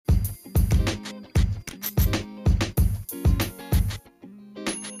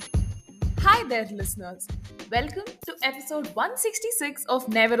there, listeners. Welcome to episode 166 of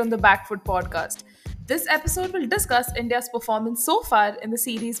Never on the Back Foot podcast. This episode will discuss India's performance so far in the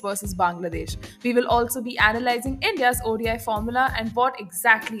series versus Bangladesh. We will also be analyzing India's ODI formula and what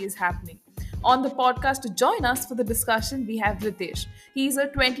exactly is happening. On the podcast to join us for the discussion, we have Ritesh. He is a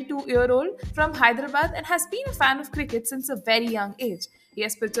 22-year-old from Hyderabad and has been a fan of cricket since a very young age. He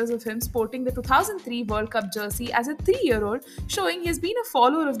has pictures of him sporting the 2003 World Cup jersey as a 3-year-old, showing he has been a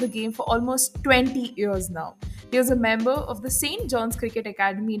follower of the game for almost 20 years now. He was a member of the St. John's Cricket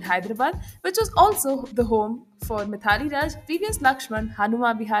Academy in Hyderabad, which was also the home for Mithali Raj, VVS Lakshman,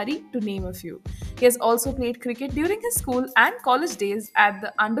 Hanuma Bihari, to name a few. He has also played cricket during his school and college days at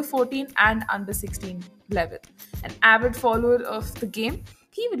the under 14 and under 16 level. An avid follower of the game,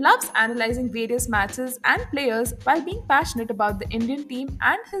 he loves analyzing various matches and players while being passionate about the Indian team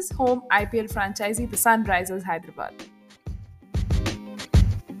and his home IPL franchisee, the Sunrisers Hyderabad.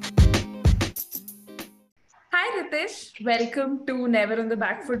 Hi Ritesh, welcome to Never on the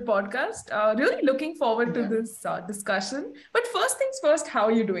Back Foot podcast. Really looking forward to this discussion. But first things first, how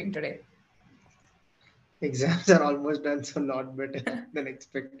are you doing today? Exams are almost done, so not better than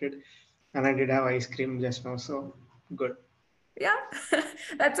expected. And I did have ice cream just now, so good. Yeah,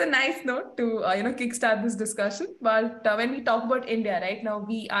 that's a nice note to kickstart this discussion. But when we talk about India right now,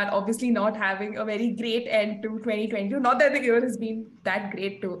 we are obviously not having a very great end to 2022. Not that the year has been that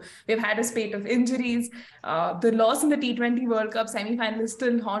great too. We've had a spate of injuries. The loss in the T20 World Cup semi-final is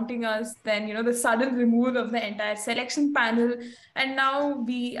still haunting us. Then the sudden removal of the entire selection panel, and now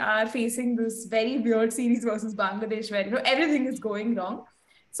we are facing this very weird series versus Bangladesh, where everything is going wrong.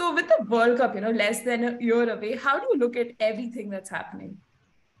 So with the World Cup, less than a year away, how do you look at everything that's happening?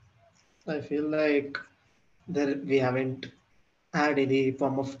 I feel like we haven't had any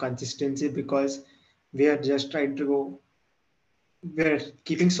form of consistency because we are just trying to go. We're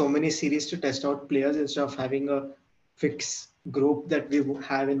keeping so many series to test out players instead of having a fixed group that we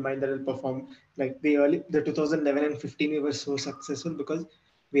have in mind that will perform. Like the 2011 and 15, we were so successful because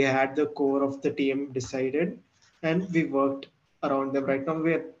we had the core of the team decided, and we worked around them. Right now,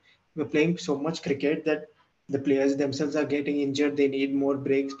 we're playing so much cricket that the players themselves are getting injured. They need more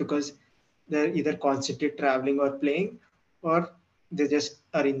breaks because they're either constantly traveling or playing, or they just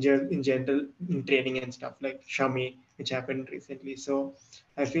are injured in general in training and stuff like Shami, which happened recently. So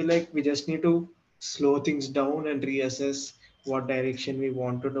I feel like we just need to slow things down and reassess what direction we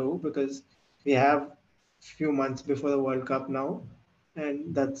want to do because we have few months before the World Cup now,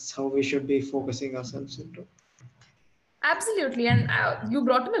 and that's how we should be focusing ourselves into. Absolutely. And you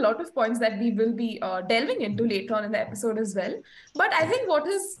brought up a lot of points that we will be delving into later on in the episode as well. But I think what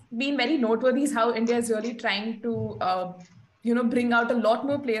has been very noteworthy is how India is really trying to, bring out a lot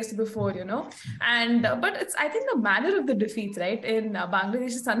more players to the fore, And, but it's, I think the manner of the defeats, right, in Bangladesh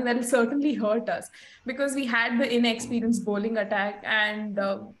is something that will certainly hurt us because we had the inexperienced bowling attack and,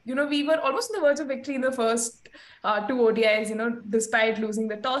 we were almost on the verge of victory in the first two ODIs, despite losing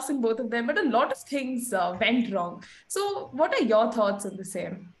the toss in both of them. But a lot of things went wrong. So, what are your thoughts on the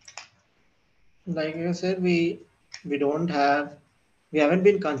same? Like I said, we don't have we haven't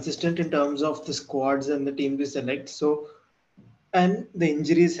been consistent in terms of the squads and the team we select. So and the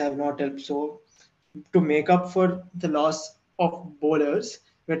injuries have not helped. So to make up for the loss of bowlers,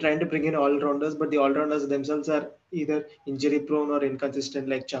 we're trying to bring in all rounders, but the all rounders themselves are either injury prone or inconsistent,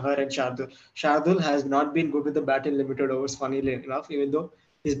 like Chahar and Shardul. Shardul has not been good with the bat in limited overs, funnily enough, even though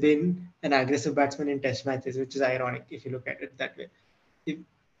he's been an aggressive batsman in test matches, which is ironic if you look at it that way. If,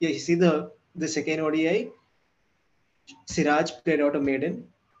 yeah, you see the second ODI, Siraj played out a maiden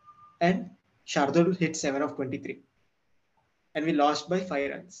and Shardul hit 7 of 23 and we lost by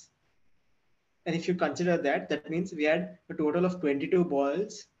 5 runs. And if you consider that, that means we had a total of 22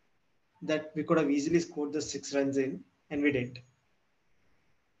 balls that we could have easily scored the 6 runs in, and we didn't.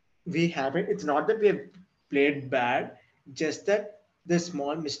 We haven't, it's not that we have played bad, just that the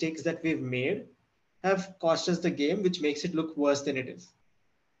small mistakes that we've made have cost us the game, which makes it look worse than it is.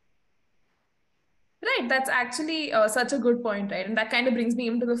 Right, that's actually such a good point, right? And that kind of brings me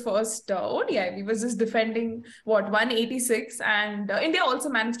into the first ODI. We was just defending what 186, and India also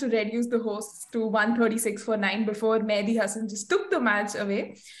managed to reduce the hosts to 136 for 9 before Mehdi Hassan just took the match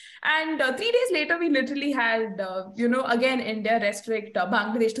away. And 3 days later, we literally had, again, India restrict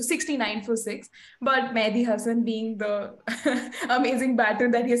Bangladesh to 69 for 6. But Mehdi Hassan, being the amazing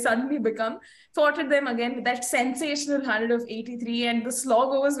batter that he has suddenly become, thwarted them again with that sensational 100 of 83. And the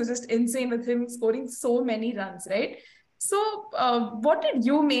slog overs was just insane with him scoring so many runs, right? So, what did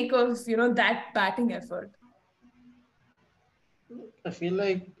you make of, that batting effort? I feel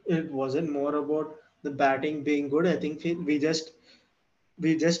like it wasn't more about the batting being good. I think we just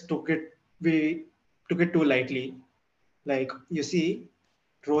took it we took it too lightly. Like you see,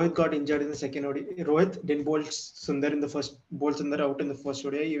 Rohit got injured in the second ODI. Rohit didn't bowl Sundar in the first, bowl Sundar out in the first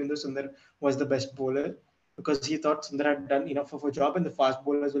ODI, even though Sundar was the best bowler, because he thought Sundar had done enough of a job and the fast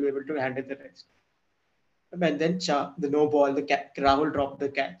bowlers will be able to handle the rest. And then the no ball, Rahul dropped the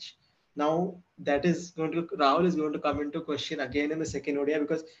catch. Now that is going to Rahul is going to come into question again in the second ODI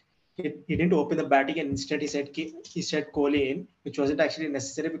because he didn't open the batting and instead he said Kohli in, which wasn't actually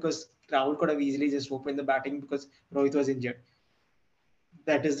necessary because Rahul could have easily just opened the batting because Rohit was injured.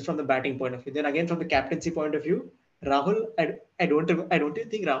 That is from the batting point of view. Then again, from the captaincy point of view, Rahul, I don't even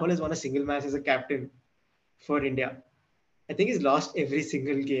think Rahul has won a single match as a captain for India. I think he's lost every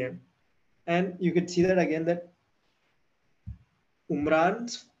single game, and you could see that again that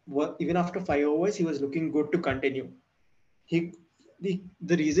Umran's even after 5 overs, he was looking good to continue. He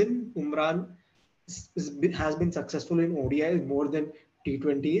the reason Umran has been successful in ODI more than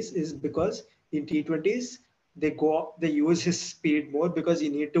T20s is because in T20s they use his speed more because you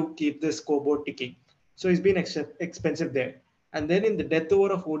need to keep the scoreboard ticking. So he's been expensive there. And then in the death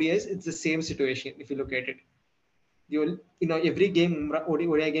over of ODIs, it's the same situation if you look at it. Every game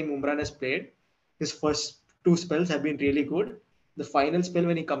ODI game Umran has played, his first two spells have been really good. The final spell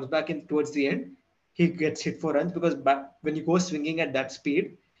when he comes back in towards the end, he gets hit for runs because when you go swinging at that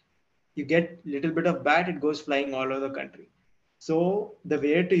speed, you get little bit of bat, it goes flying all over the country. So the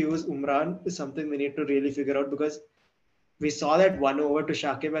way to use Umran is something we need to really figure out because we saw that one over to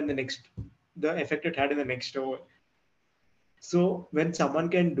Shakib and the effect it had in the next over. So when someone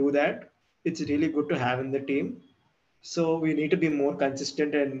can do that, it's really good to have in the team. So we need to be more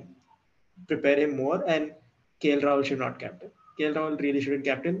consistent and prepare him more. And KL Rahul should not captain. KL Rahul really shouldn't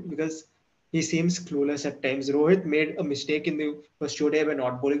captain because he seems clueless at times. Rohit made a mistake in the first ODI by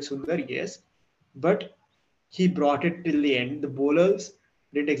not bowling Sundar, yes, but he brought it till the end. The bowlers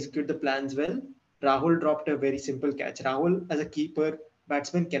didn't execute the plans well. Rahul dropped a very simple catch. Rahul, as a keeper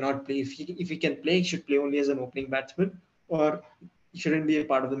batsman, cannot play. If he can play, he should play only as an opening batsman, or he shouldn't be a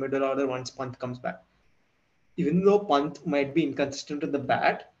part of the middle order once Pant comes back. Even though Pant might be inconsistent with the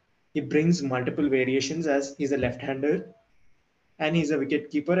bat, he brings multiple variations as he's a left-hander and he's a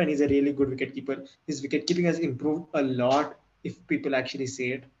wicket keeper and he's a really good wicket keeper. His wicket keeping has improved a lot if people actually say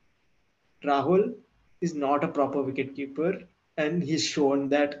it. Rahul is not a proper wicket keeper and he's shown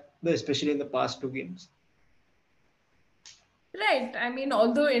that, especially in the past two games. Right. I mean,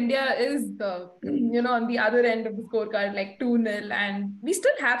 although India is on the other end of the scorecard, like 2-0, and we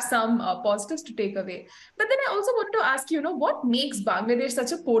still have some positives to take away. But then I also wanted to ask what makes Bangladesh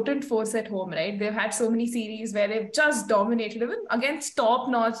such a potent force at home, right? They've had so many series where they've just dominated, even against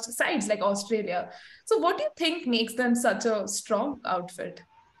top-notch sides like Australia. So what do you think makes them such a strong outfit?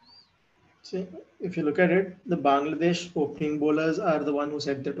 See, if you look at it, the Bangladesh opening bowlers are the one who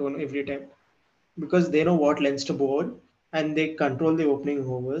set the tone every time because they know what lengths to bowl and they control the opening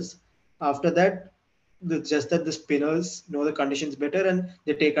overs. After that, just that the spinners know the conditions better and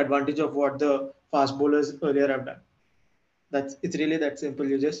they take advantage of what the fast bowlers earlier have done. It's really that simple.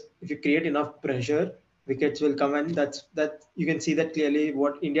 You just if you create enough pressure, wickets will come, and that you can see that clearly.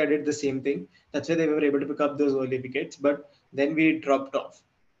 What India did the same thing. That's why they were able to pick up those early wickets. But then we dropped off.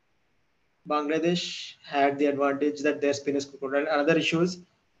 Bangladesh had the advantage that their spinners could control. And another issue is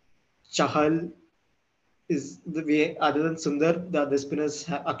Chahal is the way other than Sundar, the other spinners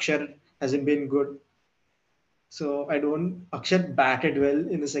Akshar hasn't been good. So I don't Akshar batted well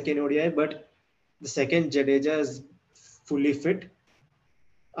in the second ODI, but the second Jadeja is fully fit.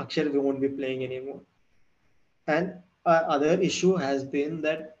 Akshar won't be playing anymore. And our other issue has been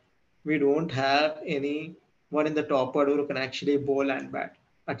that we don't have anyone in the top order who can actually bowl and bat,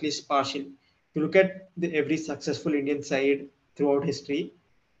 at least partially. If you look at every successful Indian side throughout history,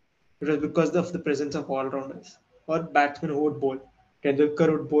 it was because of the presence of all-rounders or batsmen who would bowl.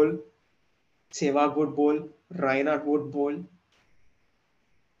 Tendulkar would bowl, Sehwag would bowl, Reinhardt would bowl,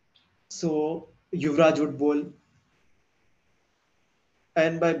 so Yuvraj would bowl.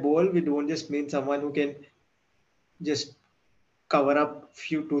 And by bowl, we don't just mean someone who can just cover up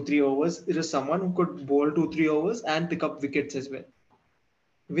few 2-3 overs. It is someone who could bowl 2-3 overs and pick up wickets as well.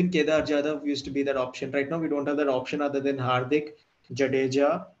 Even Kedar Jadhav used to be that option. Right now, we don't have that option other than Hardik,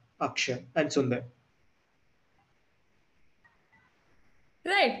 Jadeja, Akshar, and Sundar.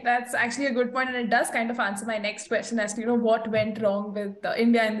 Right, that's actually a good point, and it does kind of answer my next question as to what went wrong with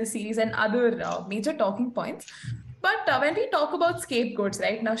India in the series and other major talking points. But when we talk about scapegoats,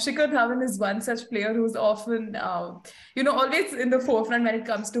 right now, Shikhar Dhawan is one such player who's often, always in the forefront when it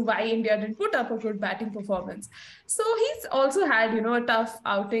comes to why India didn't put up a good batting performance. So he's also had, a tough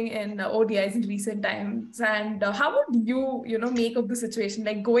outing in ODIs in recent times. And how would you, make of the situation?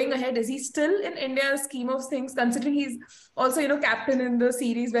 Like going ahead, is he still in India's scheme of things, considering he's also, captain in the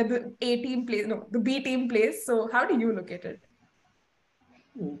series where the A team plays, no, the B team plays. So how do you look at it?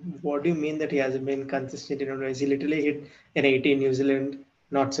 What do you mean that he hasn't been consistent in a race? He literally hit an 80 in New Zealand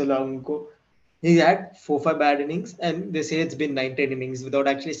not so long ago. He had 4-5 bad innings, and they say it's been 9-10 innings without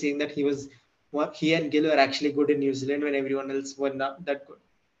actually saying that he and Gill were actually good in New Zealand when everyone else were not that good.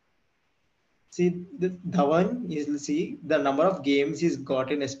 See, the Dhawan, you'll see the number of games he's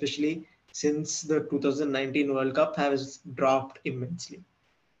gotten, especially since the 2019 World Cup, has dropped immensely.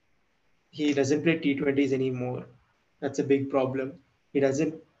 He doesn't play T20s anymore. That's a big problem. He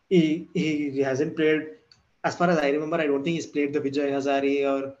doesn't. He hasn't played. As far as I remember, I don't think he's played the Vijay Hazare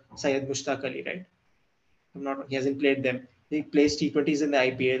or Syed Mushtaq Ali. Right? I'm not. He hasn't played them. He plays T20s in the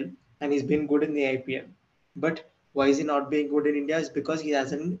IPL and he's been good in the IPL. But why is he not being good in India? Is because he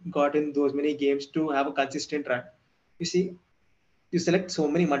hasn't gotten those many games to have a consistent run. You see, you select so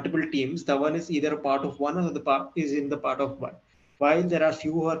many multiple teams, the one is either a part of one or the part is in the part of one. While there are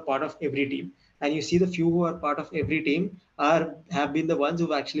few who are part of every team, and you see the few who are part of every team are have been the ones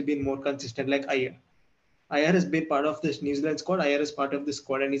who've actually been more consistent, like Iyer. Iyer has been part of this New Zealand squad. Iyer is part of the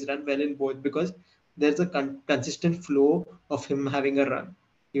squad, and he's run well in both because there's a consistent flow of him having a run.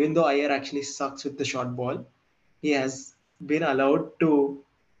 Even though Iyer actually sucks with the short ball, he has been allowed to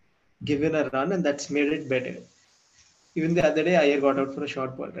give in a run, and that's made it better. Even the other day, Iyer got out for a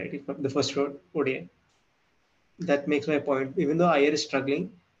short ball, right? The first ODI. That makes my point. Even though Iyer is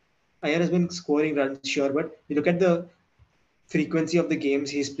struggling, Iyer has been scoring runs, sure, but you look at the frequency of the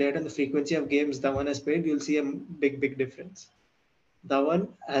games he's played and the frequency of games Dhawan has played, you'll see a big difference. Dhawan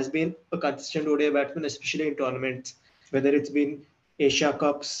has been a consistent ODI batsman, especially in tournaments, whether it's been Asia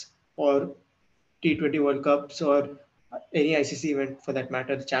Cups or T20 World Cups or any ICC event for that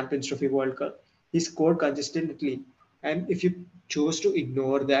matter, the Champions Trophy World Cup. He scored consistently. And if you choose to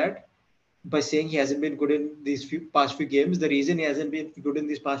ignore that by saying he hasn't been good in these past few games, the reason he hasn't been good in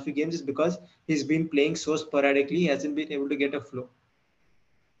these past few games is because he's been playing so sporadically, he hasn't been able to get a flow.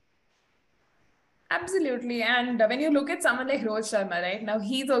 Absolutely. And when you look at someone like Rohit Sharma, right now,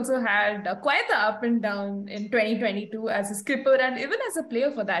 he's also had quite the up and down in 2022 as a skipper and even as a player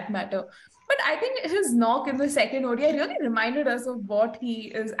for that matter. But I think his knock in the second ODI really reminded us of what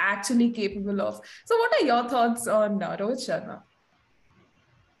he is actually capable of. So, what are your thoughts on Rohit Sharma?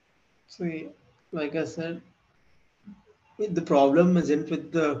 So, like I said, the problem isn't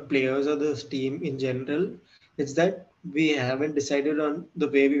with the players or the team in general. It's that we haven't decided on the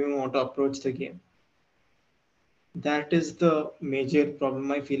way we want to approach the game. That is the major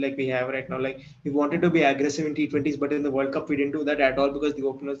problem I feel like we have right now. Like we wanted to be aggressive in T20s, but in the World Cup we didn't do that at all because the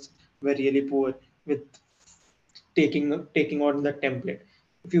openers were really poor with taking on the template.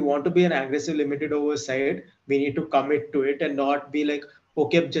 If you want to be an aggressive limited over side, we need to commit to it and not be like,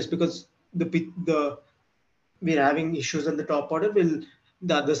 okay, just because the we're having issues on the top order, will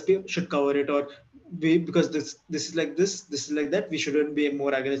the others should cover it, or we because this is like this is like that, we shouldn't be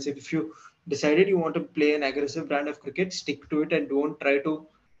more aggressive. If you decided you want to play an aggressive brand of cricket, stick to it and don't try to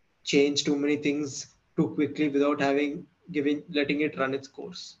change too many things too quickly without having giving letting it run its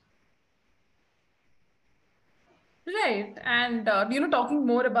course. Right. And, talking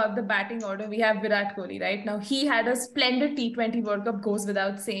more about the batting order, we have Virat Kohli, right? Now, he had a splendid T20 World Cup, goes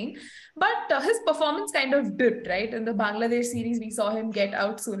without saying. But his performance kind of dipped, right? In the Bangladesh series, we saw him get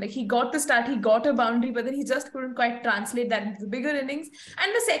out soon. Like, he got the start, he got a boundary, but then he just couldn't quite translate that into the bigger innings.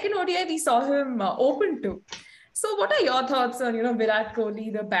 And the second ODI, we saw him open to. So, what are your thoughts on, Virat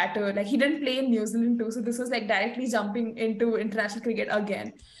Kohli, the batter? Like, he didn't play in New Zealand too, so this was like directly jumping into international cricket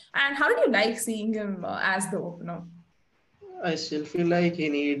again. And how did you like seeing him as the opener? I still feel like he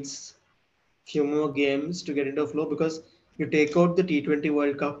needs few more games to get into flow because you take out the T20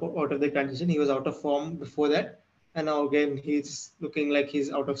 World Cup out of the condition. He was out of form before that, and now again he's looking like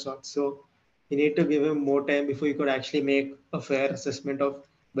he's out of sorts. So you need to give him more time before you could actually make a fair assessment of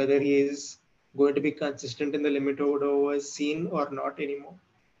whether he is going to be consistent in the limit overs scene or not anymore.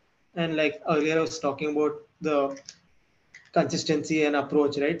 And like earlier, I was talking about the consistency and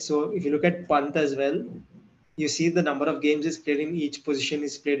approach, right? So if you look at Pant as well, you see the number of games he's played in each position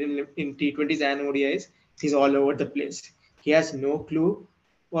he's played in T20s and ODIs. He's all over the place. He has no clue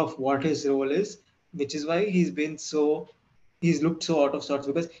of what his role is, which is why he's looked so out of sorts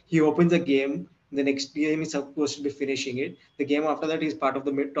because he opens a game. The next game he's supposed to be finishing it. The game after that, he's part of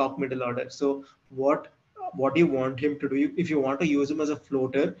the top middle order. So what what you want him to do. If you want to use him as a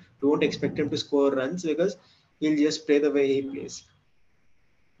floater, don't expect him to score runs because he'll just play the way he plays.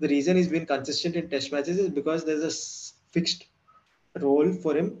 The reason he's been consistent in test matches is because there's a fixed role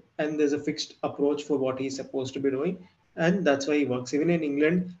for him and there's a fixed approach for what he's supposed to be doing, and that's why he works. Even in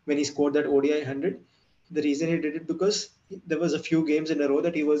England, when he scored that ODI 100, the reason he did it because there was a few games in a row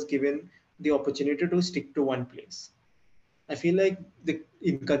that he was given the opportunity to stick to one place. I feel like the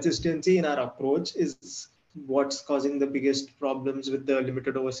inconsistency in our approach is what's causing the biggest problems with the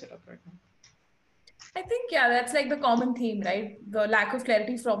limited over setup right now. I think, yeah, that's like the common theme, right? The lack of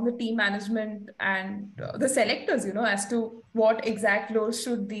clarity from the team management and the selectors, as to what exact roles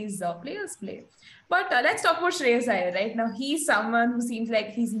should these players play. But let's talk about Shreyas Iyer, right? Now, he's someone who seems like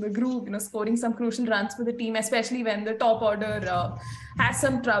he's in the groove, scoring some crucial runs for the team, especially when the top order has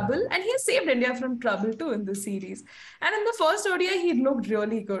some trouble. And he has saved India from trouble too in this series. And in the first ODI, he looked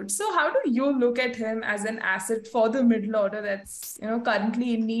really good. So, how do you look at him as an asset for the middle order that's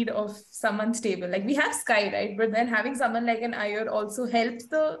currently in need of someone stable? Like we have Sky, right? But then having someone like an Iyer also helps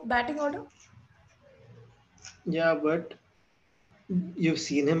the batting order. Yeah, but you've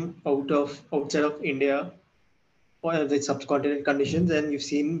seen him outside of India or the subcontinent conditions, and you've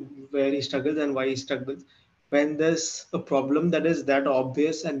seen where he struggles and why he struggles. When there's a problem that is that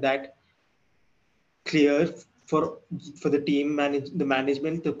obvious and that clear for the the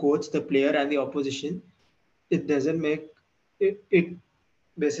management, the coach, the player, and the opposition, it doesn't make it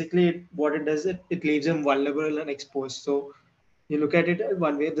basically what it does, it leaves him vulnerable and exposed. So you look at it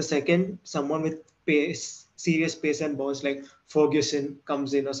one way. The second someone with pace, serious pace and balls like Ferguson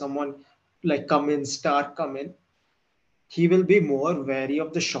comes in, or someone like Stark come in, he will be more wary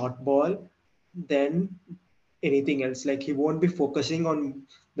of the short ball than anything else. Like he won't be focusing on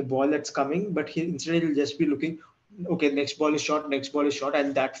the ball that's coming, but instead he'll just be looking, okay, next ball is short,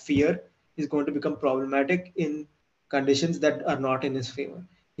 and that fear is going to become problematic in conditions that are not in his favor.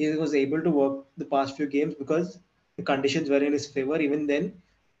 He was able to work the past few games because the conditions were in his favor. Even then,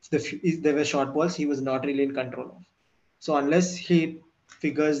 if there were short balls, he was not really in control of. So unless he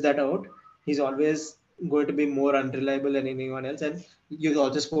figures that out, he's always going to be more unreliable than anyone else. And you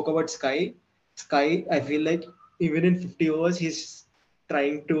also spoke about Sky. Sky, I feel like even in 50 overs, he's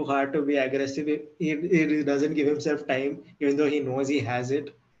trying too hard to be aggressive. He doesn't give himself time, even though he knows he has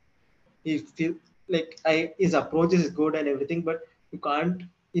it. He feel like his approach is good and everything, but you can't.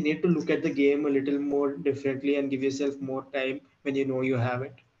 You need to look at the game a little more differently and give yourself more time when you know you have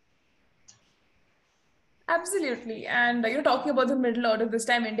it. Absolutely. And you're talking about the middle order. This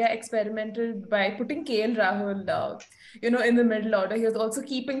time, India experimented by putting KL Rahul, in the middle order. He was also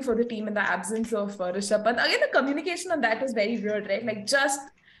keeping for the team in the absence of Rishabh Pant. Again, the communication on that was very weird, right? Like just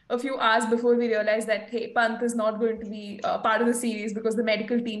a few hours before we realized that, hey, Pant is not going to be part of the series because the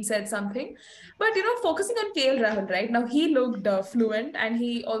medical team said something. But, focusing on KL Rahul, right? Now, he looked fluent and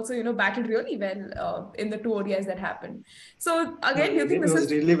he also, batted really well in the two ODIs that happened. So, No, again, do you think it this was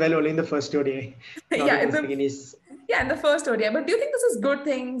is really well only in the first ODI, not yeah, in in the the second. He's yeah, in the first ODI. But do you think this is good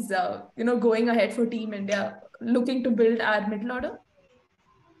things, going ahead for Team India, looking to build our middle order?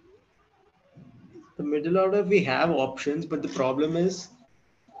 the middle order. We have options, but the problem is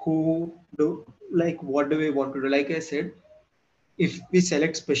who do like what do we want to do? Like I said, if we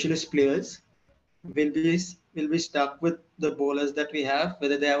select specialist players, will be stuck with the bowlers that we have,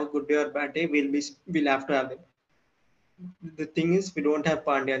 whether they have a good day or bad day. We'll have to have them. The thing is, we don't have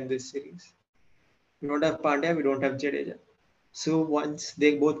Pandya in this series. We don't have Pandya. We don't have Jadeja. So once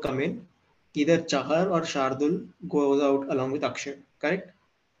they both come in, either Chahar or Shardul goes out along with Akshay. Correct.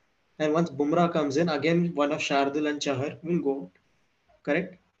 And once Bumrah comes in, again one of Shardul and Chahar will go out.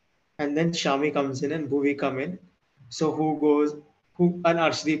 Correct. And then Shami comes in and Bhuvi come in. So who and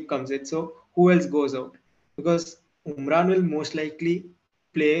Arshdeep comes in. So who else goes out? Because Umran will most likely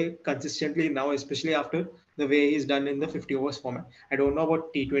play consistently now, especially after the way he's done in the 50 overs format. I don't know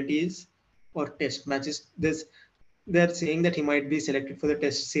about T20s or test matches. They're saying that he might be selected for the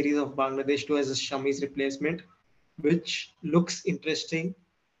test series of Bangladesh too as a Shami's replacement, which looks interesting.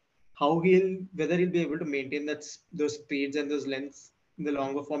 Whether he'll be able to maintain those speeds and those lengths in the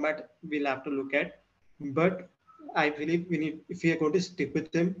longer format, we'll have to look at. But I believe if we are going to stick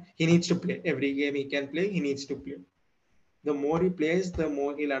with him, he needs to play every game he can play. He needs to play. The more he plays, the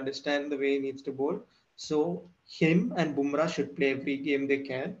more he'll understand the way he needs to bowl. So him and Bumrah should play every game they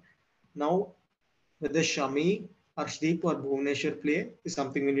can. Now, whether Shami, Arshdeep, or Bhuvneshwar play is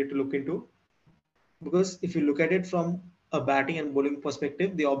something we need to look into. Because if you look at it from a batting and bowling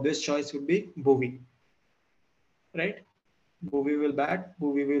perspective, the obvious choice would be Bhuvi, right? Bhuvi will bat,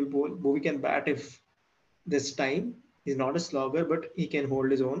 Bhuvi will bowl. Bhuvi can bat if there's time. He's not a slogger, but he can hold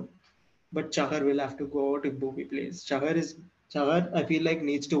his own. but Chahar will have to go out if Bhuvi plays. Chahar, I feel like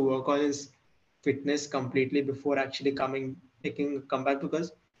needs to work on his fitness completely before actually making a comeback,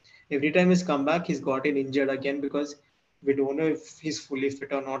 because every time he's come back, he's gotten injured again because we don't know if he's fully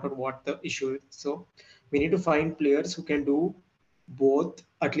fit or not or what the issue is. So we need to find players who can do both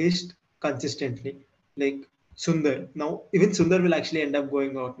at least consistently. Like Sundar. Now even Sundar will actually end up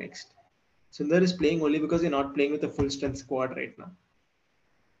going out next. Sundar is playing only because you're not playing with a full strength squad right now.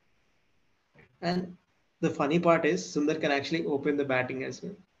 And the funny part is Sundar can actually open the batting as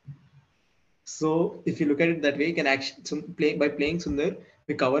well. So if you look at it that way, you can actually play by playing Sundar,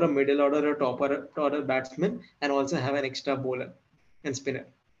 we cover a middle order, a order batsman, and also have an extra bowler and spinner.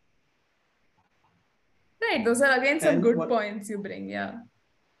 Right, those are again some And good what points you bring. Yeah.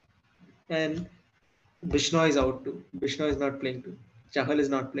 and Bishnoi is out too. Bishnoi is not playing too. Chahal is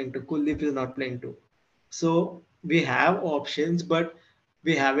not playing too. Kuldeep is not playing too. So we have options, but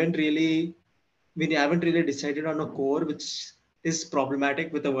we haven't really we haven't really decided on a core, which is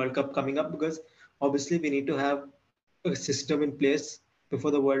problematic with the World Cup coming up, because obviously we need to have a system in place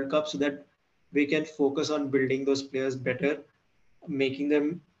before the World Cup so that we can focus on building those players better, making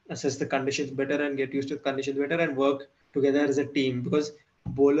them assess the conditions better and get used to the conditions better and work together as a team, because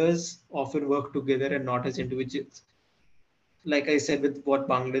bowlers often work together and not as individuals. Like I said, with what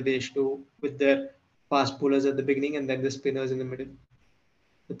Bangladesh do with their fast bowlers at the beginning and then the spinners in the middle.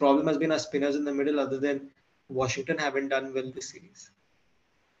 The problem has been our spinners in the middle, other than Washington, haven't done well this series.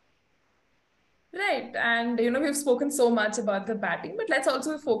 Right. And, you know, we've spoken so much about the batting, but let's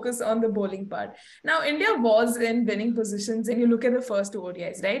also focus on the bowling part. Now, India was in winning positions and you look at the first two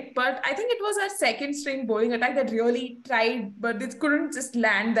ODIs, right? But I think it was our second string bowling attack that really tried, but it couldn't just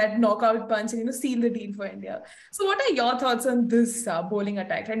land that knockout punch and, you know, seal the deal for India. So, what are your thoughts on this bowling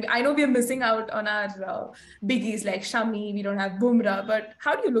attack? And I know we're missing out on our biggies like Shami, we don't have Bumrah, but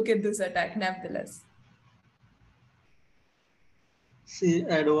how do you look at this attack nevertheless? See,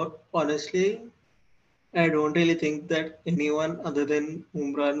 I don't really think that anyone other than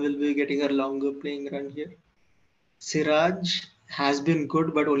Umran will be getting a longer playing run here. Siraj has been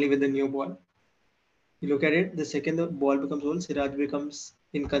good, but only with the new ball. You look at it, the second the ball becomes old, Siraj becomes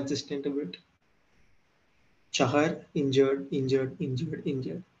inconsistent a bit. Chahar injured, injured, injured,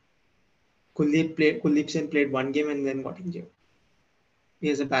 injured. Kuldeep Sen played one game and then got injured. He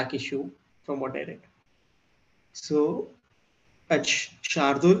has a back issue, from what I read. So at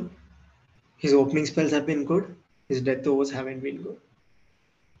Shardul, his opening spells have been good. His death overs haven't been good.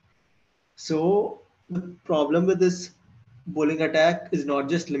 So the problem with this bowling attack is not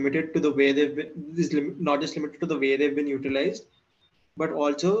just limited to the way not just limited to the way they've been utilized, but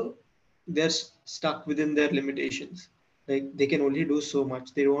also stuck within their limitations. Like they can only do so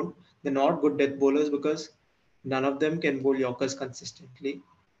much. They're not good death bowlers because none of them can bowl Yorkers consistently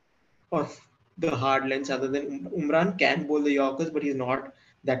or the hard lengths. Other than Umran can bowl the Yorkers, but he's not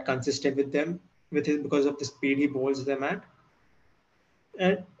that consistent with them because of the speed he bowls them at.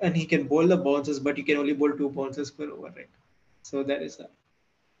 And he can bowl the bounces, but he can only bowl two bounces per over, right? So that is that.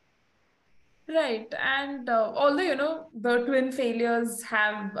 Right. And although, you know, the twin failures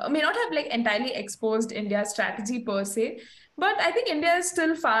may not have like entirely exposed India's strategy per se, but I think India is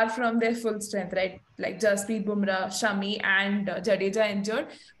still far from their full strength, right? Like Jasprit Bumrah, Shami, and Jadeja injured.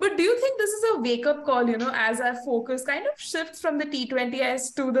 But do you think this is a wake up call, you know, as our focus kind of shifts from the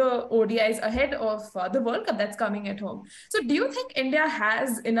T20s to the ODIs ahead of the World Cup that's coming at home? So do you think India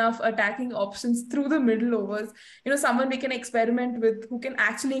has enough attacking options through the middle overs, you know, someone we can experiment with who can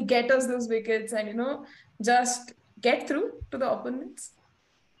actually get us those wickets and, you know, just get through to the opponents?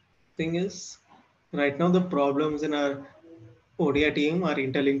 Thing is, right now the problems in our ODI team are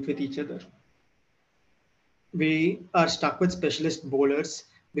interlinked with each other. We are stuck with specialist bowlers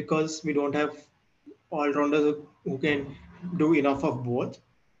because we don't have all-rounders who can do enough of both.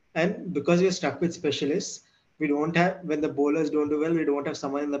 And because we're stuck with specialists, we don't have, when the bowlers don't do well, we don't have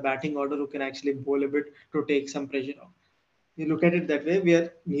someone in the batting order who can actually bowl a bit to take some pressure off. You look at it that way, we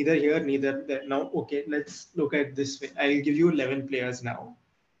are neither here, neither there. Now, okay, let's look at this way. I'll give you 11 players now,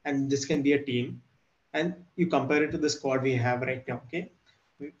 and this can be a team. And you compare it to the squad we have right now, okay?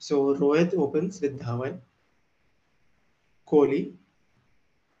 So Rohit opens with Dhawan, Kohli,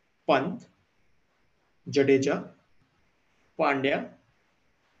 Pant, Jadeja, Pandya,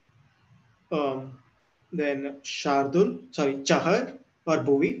 um, then Chahar or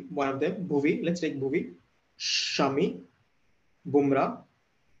Bhuvi, one of them. Bhuvi, let's take Bhuvi, Shami, Bumrah,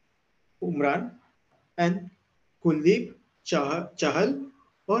 Umran, and Kuldeep, Chahal,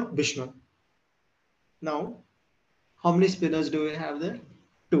 or Bishnoi. Now, how many spinners do we have there?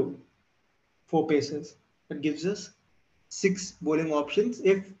 Two, four pacers. That gives us six bowling options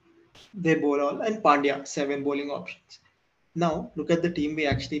if They bowl all, and Pandya, seven bowling options. Now, look at the team we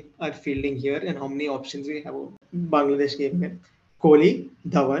actually are fielding here and how many options we have. Bangladesh game में Kohli,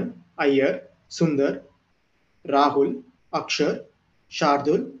 Dhawan, Iyer, Sundar, Rahul, Akshar,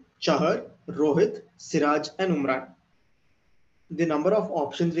 Shardul, Chahar, Rohit, Siraj, and Umran. The number of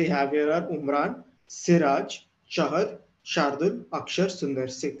options we have here are Umran, Siraj, Chahar, Shardul, Akshar, Sundar.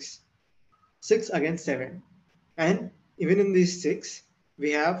 Six. Six against seven. And even in these six,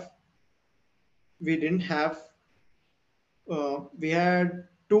 we have we didn't have we had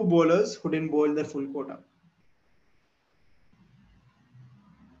two bowlers who didn't bowl their full quota.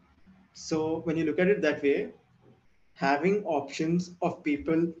 So when you look at it that way, having options of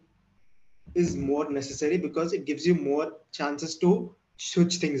people is more necessary because it gives you more chances to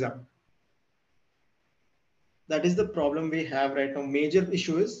switch things up. That is the problem we have right now. Major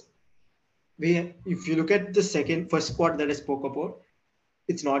issue is we if you look at the second first squad that I spoke about,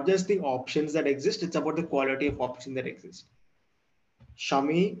 it's not just the options that exist, it's about the quality of options that exist.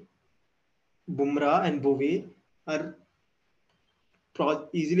 Shami, Bumrah, and Bhuvi are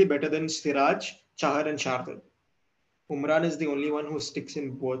easily better than Siraj, Chahar, and Shardul. Umran is the only one who sticks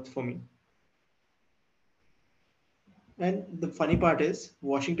in both for me. And the funny part is,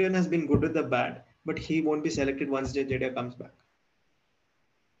 Washington has been good with the bat, but he won't be selected once Jadeja comes back.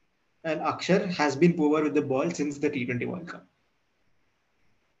 And Akshar has been poor with the ball since the T20 World Cup.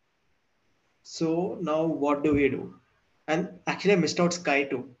 So now what do we do? And actually, I missed out Sky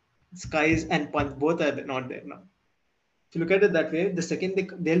too. Skies and Pant both are not there now. If you look at it that way, the second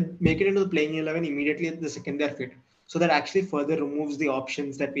they'll make it into the playing 11 immediately the second they're fit. So that actually further removes the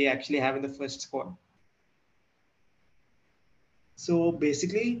options that we actually have in the first squad. So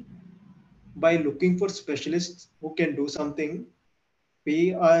basically, by looking for specialists who can do something,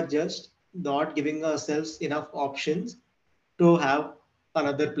 we are just not giving ourselves enough options to have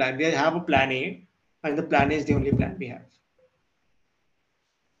another plan. We have a plan A, and the plan A is the only plan we have.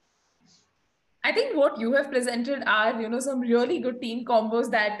 I think what you have presented are, some really good team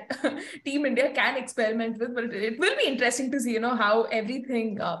combos that Team India can experiment with. But it will be interesting to see, how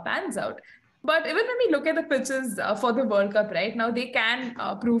everything pans out. But even when we look at the pitches for the World Cup right now, they can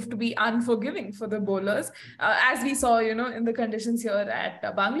prove to be unforgiving for the bowlers, as we saw, in the conditions here at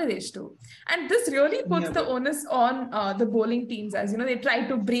Bangladesh too. And this really puts Yeah, the but onus on the bowling teams, as they try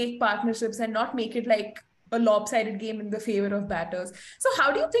to break partnerships and not make it like a lopsided game in the favor of batters. So, how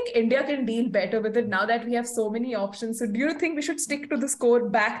do you think India can deal better with it now that we have so many options? So, do you think we should stick to the score,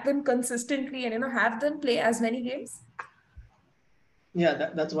 back them consistently, and have them play as many games? yeah,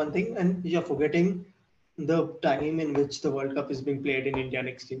 that's one thing. And you're forgetting the time in which the World Cup is being played in India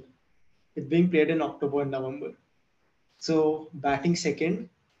next year. It's being played in October and November. So batting second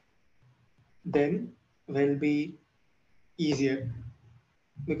then will be easier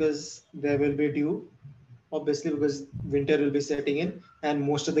because there will be dew, obviously because winter will be setting in, and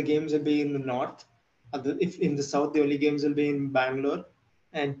most of the games will be in the north. If in the south, the only games will be in Bangalore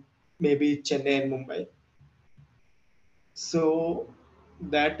and maybe Chennai and Mumbai. So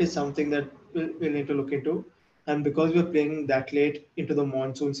that is something that we'll need to look into. And because we're playing that late into the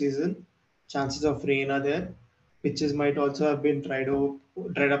monsoon season, chances of rain are there. Pitches might also have been dried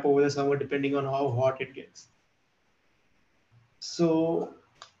up over the summer, depending on how hot it gets. So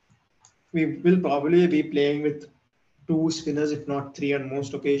we will probably be playing with two spinners, if not three, on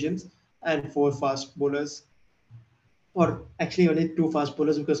most occasions, and four fast bowlers, or actually only two fast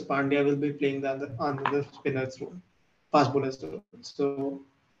bowlers because Pandya will be playing on the spinners role, fast bowlers role. So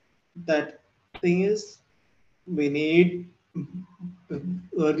that thing is, we need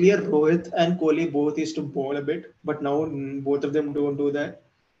earlier Rohit and Kohli both used to bowl a bit, but now both of them don't do that.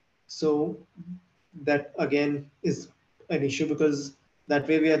 So that again is an issue because that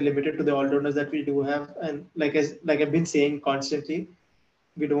way we are limited to the all-rounders that we do have, and like I've been saying constantly,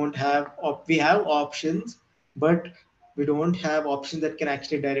 we don't have we have options, but we don't have options that can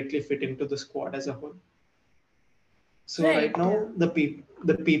actually directly fit into the squad as a whole. So right Right. Yeah. now,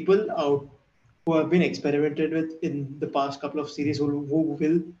 the people out who have been experimented with in the past couple of series who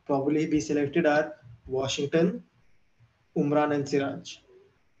will probably be selected are Washington, Umran, and Siraj.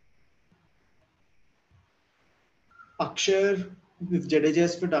 Akshar, if Jadeja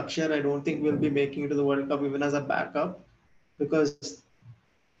is fit, Akshar, I don't think will be making it to the World Cup even as a backup because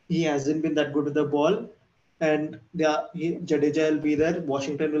he hasn't been that good with the ball. And Jadeja will be there,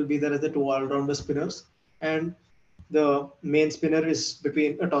 Washington will be there as the two all-rounder spinners, and the main spinner is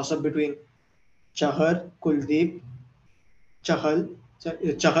between a toss-up between Chahar, Kuldeep, Chahal,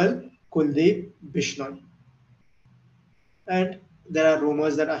 Kuldeep, Bishnoi. And there are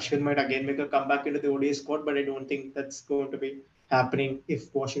rumors that Ashwin might again make a comeback into the ODI squad, but I don't think that's going to be happening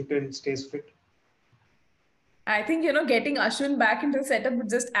if Washington stays fit. I think, getting Ashwin back into the setup would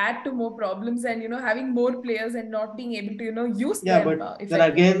just add to more problems and, having more players and not being able to, use Yeah, them but then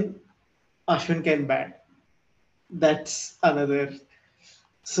effectively. again, Ashwin can bat. That's another.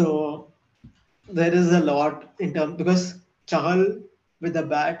 So there is a lot in terms because Chahal with the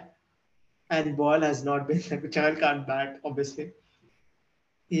bat and ball has not been like Chahal can't bat. Obviously,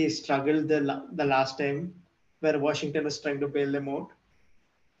 he struggled the last time where Washington was trying to bail them out,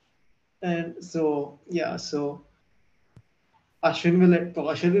 and so yeah, so Ashwin will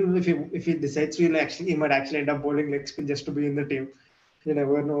if he decides to, he might actually end up bowling leg spin just to be in the team. You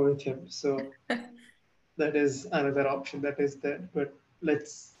never know with him. So that is another option that is there. But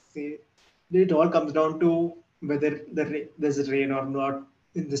let's see. It all comes down to whether there's rain or not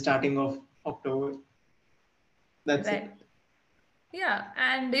in the starting of October. That's it. Right. Yeah,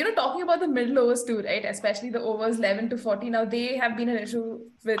 and talking about the middle overs too, right? Especially the overs 11 to 40. Now, they have been an issue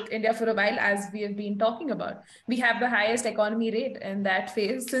with India for a while, as we have been talking about. We have the highest economy rate in that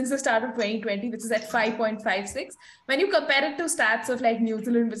phase since the start of 2020, which is at 5.56. When you compare it to stats of like New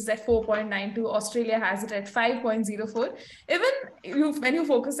Zealand, which is at 4.92, Australia has it at 5.04. Even when you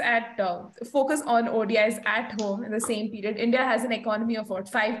focus on ODIs at home in the same period, India has an economy of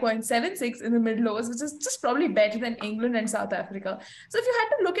what 5.76 in the middle overs, which is just probably better than England and South Africa. So if you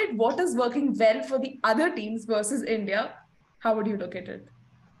had to look at what is working well for the other teams versus India, how would you look at it?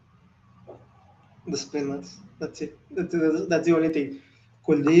 The spinners. That's it. That's the only thing.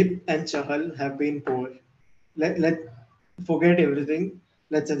 Kuldeep and Chahal have been poor. Let forget everything.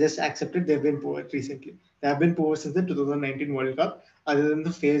 Let's just accept it. They've been poor recently. They have been poor since the 2019 World Cup, other than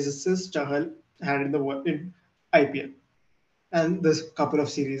the phases Chahal had in IPL and this couple of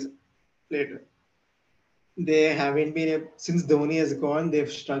series later. They haven't been since Dhoni has gone. They've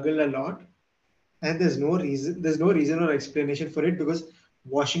struggled a lot, and there's no reason or explanation for it because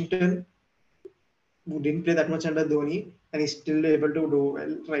Washington, who didn't play that much under Dhoni, and he's still able to do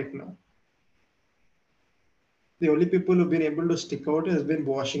well right now. The only people who've been able to stick out has been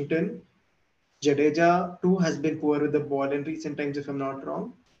Washington. Jadeja too has been poor with the ball in recent times, if I'm not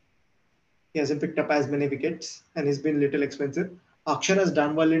wrong. He hasn't picked up as many wickets, and he's been little expensive. Akshar has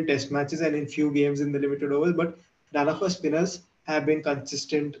done well in test matches and in few games in the limited overs, but none of our spinners have been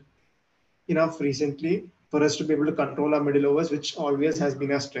consistent enough recently for us to be able to control our middle overs, which always has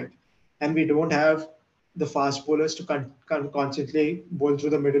been our strength. And we don't have the fast bowlers to constantly bowl through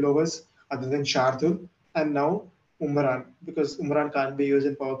the middle overs other than Shardul and now Umran, because Umran can't be used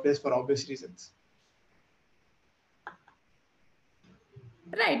in power plays for obvious reasons.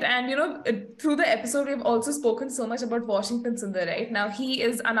 Right. And, through the episode, we've also spoken so much about Washington Sundar, right? Now, he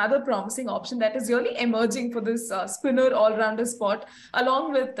is another promising option that is really emerging for this spinner all-rounder spot,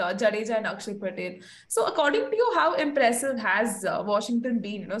 along with Jadeja and Akshay Patel. So, according to you, how impressive has Washington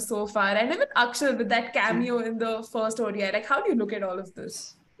been, so far? And even Akshay with that See, cameo in the first ODI, like, how do you look at all of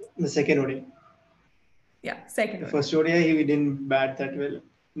this? the second ODI. Yeah, second The ODI. first ODI, he didn't bat that well.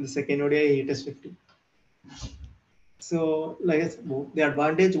 In the second ODI, he hit us 50. So, the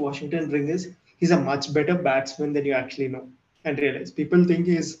advantage Washington brings is he's a much better batsman than you actually know and realize. People think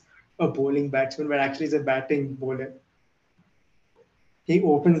he's a bowling batsman, but actually he's a batting bowler. He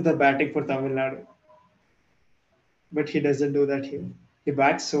opens the batting for Tamil Nadu, but he doesn't do that here. He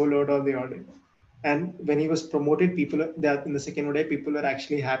bats so low on the order. And when he was promoted, that in the second ODI, people were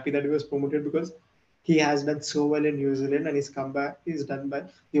actually happy that he was promoted because he has done so well in New Zealand and he's come back. He's done well.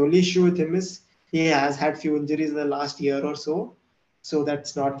 The only issue with him is he has had few injuries in the last year or so, so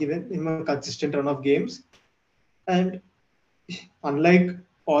that's not given him a consistent run of games. And unlike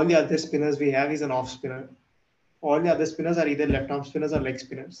all the other spinners we have, he's an off spinner. All the other spinners are either left arm spinners or leg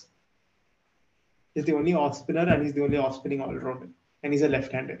spinners. He's the only off spinner and he's the only off spinning all rounder, and he's a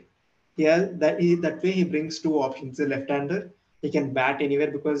left-hander. That way he brings two options. A left-hander, he can bat anywhere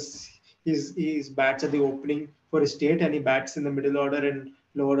because he's bats at the opening for his state and he bats in the middle order and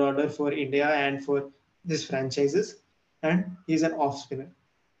lower order for India and for these franchises. And he's an off spinner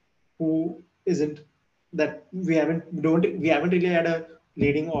who isn't that we haven't really had a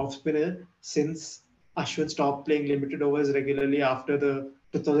leading off spinner since Ashwin stopped playing limited overs regularly after the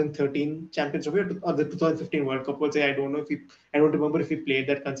 2013 Champions Trophy or the 2015 World Cup. Also, I don't remember if he played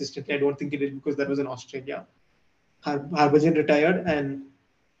that consistently. I don't think he did because that was in Australia. Harbhajan retired and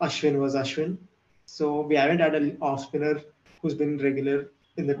Ashwin was Ashwin. So we haven't had an off spinner who's been regular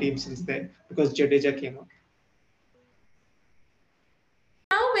in the team since then because Jadeja came up.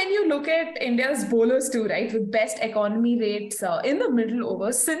 Now, when you look at India's bowlers too, right, with best economy rates in the middle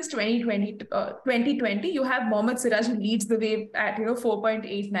overs since 2020, you have Mohammad Siraj who leads the way at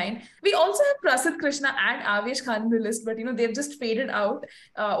 4.89. We also have Prasidh Krishna and Avesh Khan in the list, but they've just faded out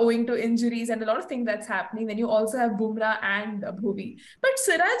owing to injuries and a lot of things that's happening. Then you also have Bumrah and Bhuvi. But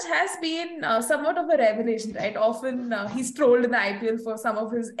Siraj has been somewhat of a revelation, right? Often he's trolled in the IPL for some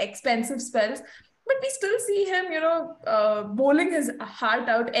of his expensive spells, but we still see him, bowling his heart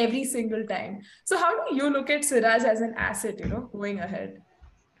out every single time. So how do you look at Siraj as an asset, going ahead?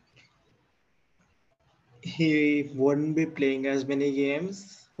 He won't be playing as many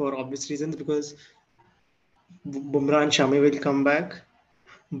games for obvious reasons because Bumrah and Shami will come back.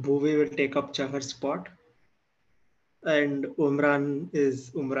 Bhuvi will take up Chahar's spot, and Umran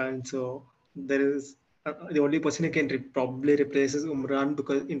is Umran. So there is the only person who can probably replace is Umran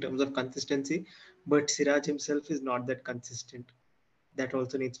because in terms of consistency, but Siraj himself is not that consistent. That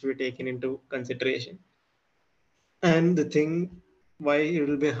also needs to be taken into consideration. And the thing why it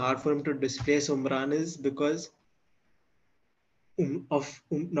will be hard for him to displace Umran is because of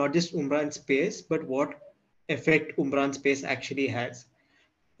not just Umran's pace, but what effect Umran's pace actually has.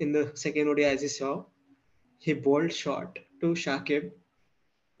 In the second ODI, as you saw, he bowled short to Shakib,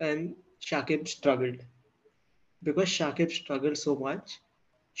 and Shakib struggled. Because Shakib struggled so much,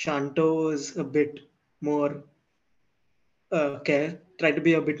 Shanto was a bit more try to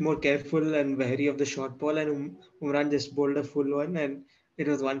be a bit more careful and wary of the short ball, and Umran just bowled a full one, and it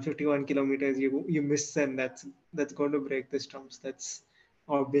was 151 kilometers. You miss, and that's going to break the stumps. That's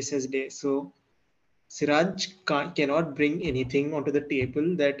obvious as day. So Siraj cannot bring anything onto the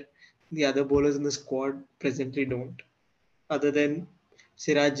table that the other bowlers in the squad presently don't, other than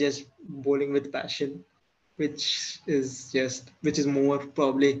Siraj just bowling with passion, which is more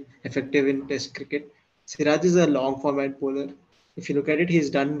probably effective in Test cricket. Siraj is a long format bowler. If you look at it, he's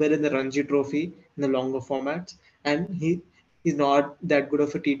done well in the Ranji Trophy in the longer formats, and he's not that good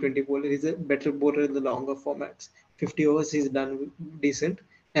of a T20 bowler. He's a better bowler in the longer formats. 50 overs he's done decent,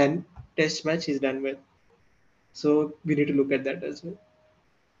 and Test match he's done well. So we need to look at that as well.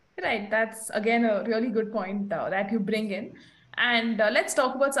 Right, that's again a really good point that you bring in. And let's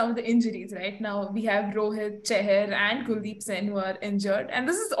talk about some of the injuries. Right now, we have Rohit, Cheher, and Kuldeep Sen who are injured. And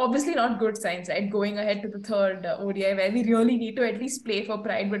this is obviously not good signs, right? Going ahead to the third ODI, where we really need to at least play for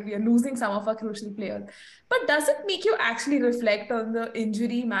pride, but we are losing some of our crucial players. But does it make you actually reflect on the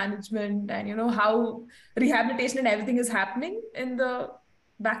injury management and, how rehabilitation and everything is happening in the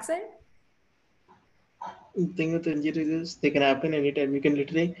backside? The thing with injuries is they can happen anytime. You can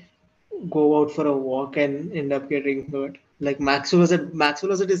literally go out for a walk and end up getting hurt. Like Maxwell was at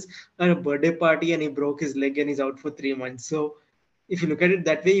a birthday party and he broke his leg and he's out for 3 months. So if you look at it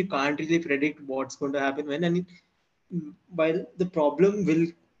that way, you can't really predict what's going to happen when. And while the problem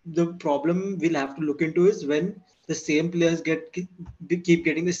we'll have to look into is when the same players keep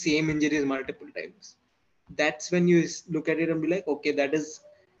getting the same injuries multiple times. That's when you look at it and be like, okay, that is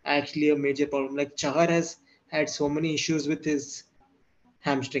actually a major problem. Like Chahar has had so many issues with his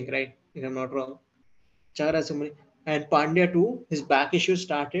hamstring, right? If I'm not wrong. Chahar has so many, and Pandya too. His back issue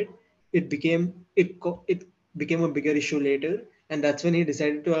started. It became a bigger issue later, and that's when he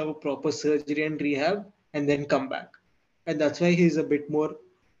decided to have a proper surgery and rehab, and then come back. And that's why he's a bit more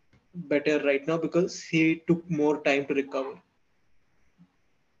better right now because he took more time to recover.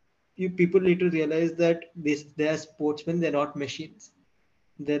 You people need to realize that they are sportsmen, they're not machines.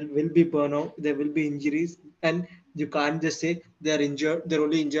 There will be burnout, there will be injuries, and you can't just say they're injured, they're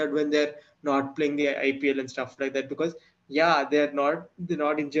only injured when they're not playing the IPL and stuff like that. Because yeah, they're not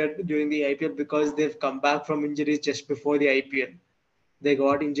injured during the IPL because they've come back from injuries just before the IPL. They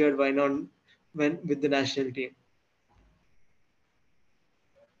got injured when with the national team.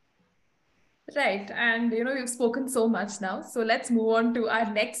 Right. And, we've spoken so much now. So let's move on to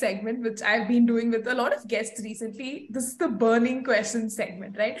our next segment, which I've been doing with a lot of guests recently. This is the burning questions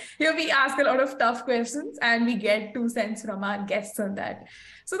segment, right? Here we ask a lot of tough questions and we get 2 cents from our guests on that.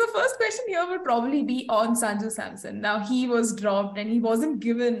 So the first question here would probably be on Sanju Samson. Now, he was dropped and he wasn't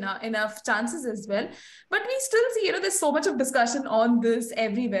given enough chances as well. But we still see, there's so much of discussion on this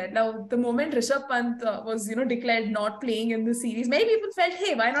everywhere. Now, the moment Rishabh Pant was, declared not playing in the series, many people felt,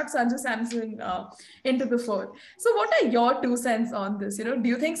 hey, why not Sanju Samson into the fourth? So, what are your 2 cents on this? Do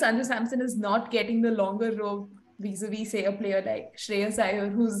you think Sanju Samson is not getting the longer rope vis-a-vis, say, a player like Shreyas Iyer,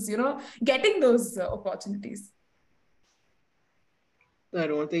 who's, getting those opportunities? I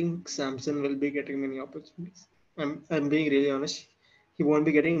don't think Samson will be getting many opportunities. I'm being really honest. He won't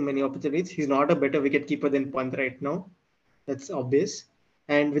be getting many opportunities. He's not a better wicketkeeper than Pant right now. That's obvious.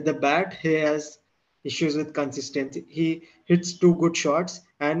 And with the bat, he has issues with consistency. He hits two good shots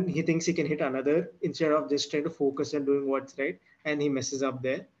and he thinks he can hit another instead of just trying to focus on doing what's right, and he messes up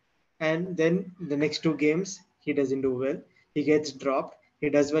there. And then the next two games he doesn't do well. He gets dropped. He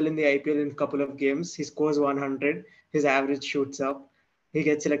does well in the IPL in a couple of games. He scores 100. His average shoots up. He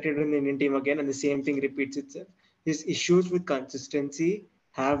gets selected in the Indian team again, and the same thing repeats itself. His issues with consistency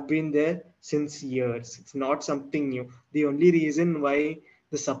have been there since years. It's not something new. The only reason why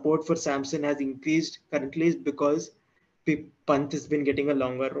the support for Samson has increased currently is because Pant has been getting a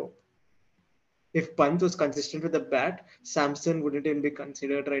longer rope. If Pant was consistent with the bat, Samson wouldn't even be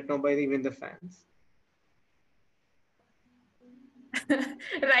considered right now by even the fans.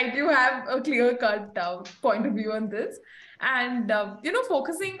 Right, you have a clear cut point of view on this. And,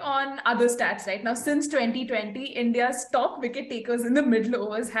 focusing on other stats right now, since 2020, India's top wicket takers in the middle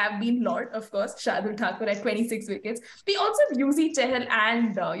overs have been Lord, of course, Shardul Thakur at 26 wickets. We also have Yuzi Chahal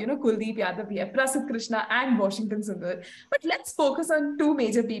and, Kuldeep Yadav. We have Prasidh Krishna and Washington Sundar. But let's focus on two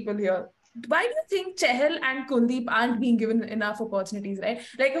major people here. Why do you think Chehal and Kuldeep aren't being given enough opportunities, right?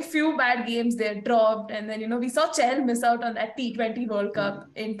 Like a few bad games, they're dropped. And then, we saw Chehal miss out on that T20 World Cup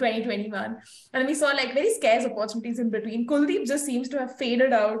in 2021. And we saw like very scarce opportunities in between. Kuldeep just seems to have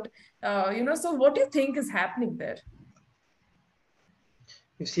faded out. So what do you think is happening there?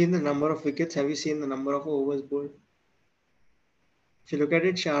 You've seen the number of wickets. Have you seen the number of overs bowled? If you look at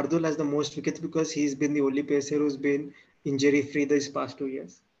it, Shardul has the most wickets because he's been the only pacer who's been injury free these past 2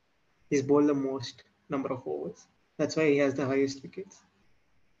 years. He's bowled the most number of overs. That's why he has the highest wickets.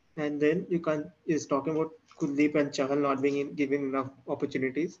 And then you can't is talking about Kuldeep and Chahal not being given enough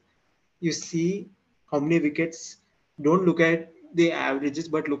opportunities. You see how many wickets. Don't look at the averages,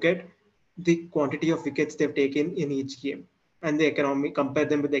 but look at the quantity of wickets they've taken in each game and the economy. Compare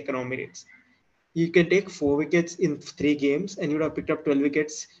them with the economy rates. You can take 4 wickets in 3 games, and you would have picked up 12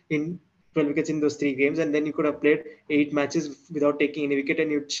 wickets in those 3 games, and then you could have played 8 matches without taking any wicket,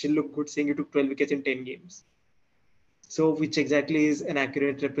 and you'd still look good saying you took 12 wickets in 10 games. So, which exactly is an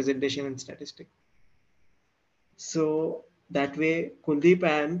accurate representation and statistic. So that way, Kuldeep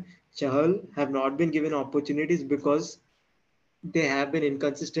and Chahal have not been given opportunities because they have been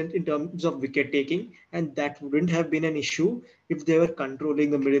inconsistent in terms of wicket taking, and that wouldn't have been an issue if they were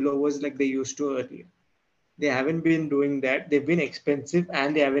controlling the middle overs like they used to earlier. They haven't been doing that. They've been expensive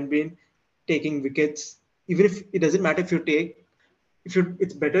and they haven't been taking wickets. Even if it doesn't matter if you take, if you,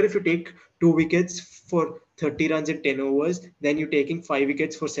 it's better if you take 2 wickets for 30 runs in 10 overs than you taking 5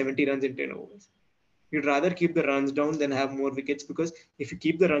 wickets for 70 runs in 10 overs. You'd rather keep the runs down than have more wickets because if you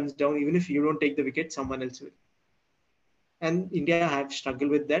keep the runs down, even if you don't take the wicket, someone else will. And India have struggled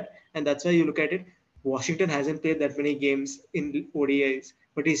with that, and that's why you look at it. Washington hasn't played that many games in ODIs,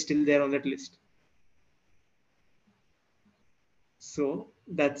 but he's still there on that list. So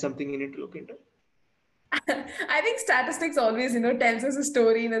that's something you need to look into. I think statistics always, tells us a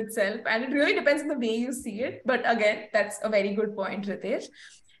story in itself, and it really depends on the way you see it. But again, that's a very good point, Ritesh.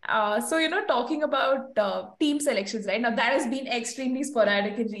 So, talking about team selections, right? Now, that has been extremely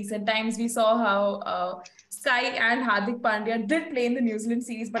sporadic in recent times. We saw how Sky and Hardik Pandya did play in the New Zealand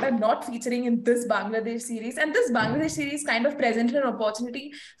series, but are not featuring in this Bangladesh series. And this Bangladesh series kind of presented an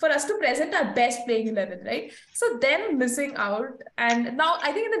opportunity for us to present our best playing 11, right? So, them missing out. And now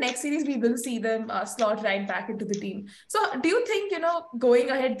I think in the next series, we will see them slot right back into the team. So, do you think,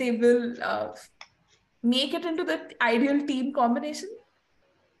 going ahead, they will make it into the ideal team combination?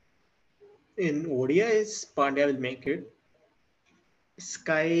 In ODIs, Pandya will make it.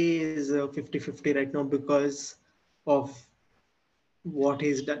 Sky is 50-50 right now because of what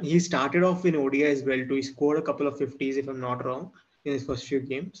he's done. He started off in ODI as well too. He scored a couple of 50s, if I'm not wrong, in his first few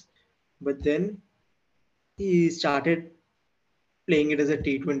games. But then he started playing it as a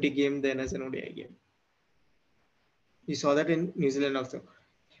T20 game, then as an ODI game. You saw that in New Zealand also.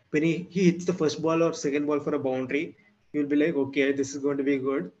 When he hits the first ball or second ball for a boundary, you'll be like, okay, this is going to be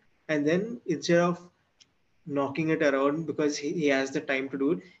good. And then instead of knocking it around because he has the time to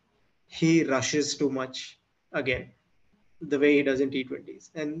do it, he rushes too much again, the way he does in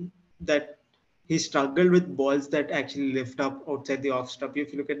T20s. And that he struggled with balls that actually lift up outside the off stump.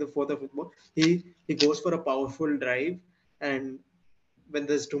 If you look at the fourth of football, he goes for a powerful drive, and when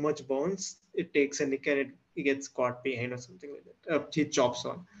there's too much bounce, it takes a nick and he gets caught behind or something like that. He chops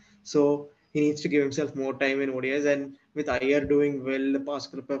on. So he needs to give himself more time in ODIs. And with Iyer doing well the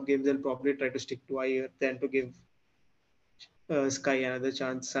past couple of games, they'll probably try to stick to Iyer than to give Sky another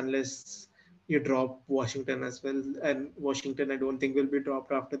chance unless you drop Washington as well. And Washington, I don't think will be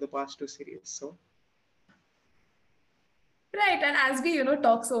dropped after the past two series. So Right. And as we,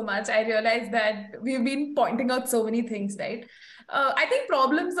 talk so much, I realize that we've been pointing out so many things, right? I think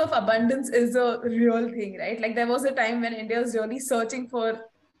problems of abundance is a real thing, right? Like there was a time when India was really searching for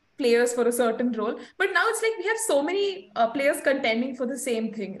players for a certain role, but now it's like we have so many players contending for the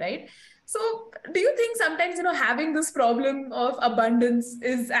same thing, right? So, do you think sometimes, having this problem of abundance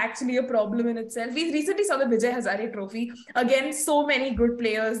is actually a problem in itself? We recently saw the Vijay Hazare Trophy. Again, so many good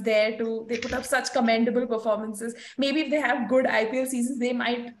players there to they put up such commendable performances. Maybe if they have good IPL seasons, they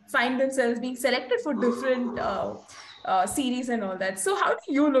might find themselves being selected for different series and all that. So, how do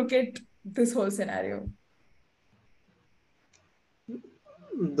you look at this whole scenario?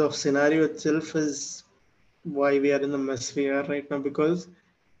 The scenario itself is why we are in the mess we are right now, because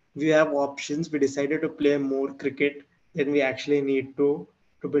we have options. We decided to play more cricket than we actually need to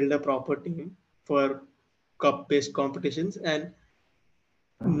build a proper team for cup based competitions. And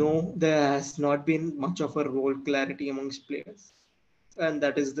no, there has not been much of a role clarity amongst players, and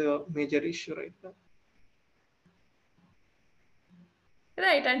that is the major issue right now.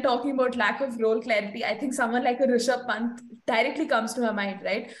 Right, and talking about lack of role clarity, I think someone like a Rishabh Pant directly comes to my mind,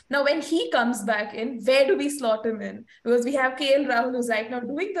 right? Now, when he comes back in, where do we slot him in? Because we have KL Rahul who's right now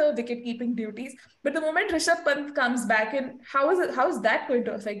doing the wicket keeping duties, but the moment Rishabh Pant comes back in, how is that going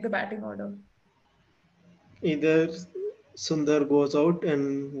to affect the batting order? Either Sundar goes out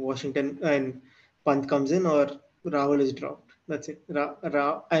and Washington and Pant comes in, or Rahul is dropped. That's it.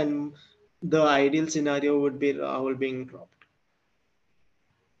 And the ideal scenario would be Rahul being dropped,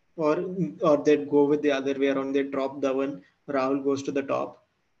 or they'd go with the other way around. They drop Dhawan, Rahul goes to the top,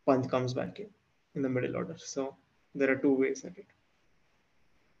 Pant comes back in the middle order. So there are two ways at it.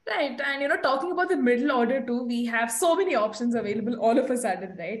 Right. And talking about the middle order too, we have so many options available all of a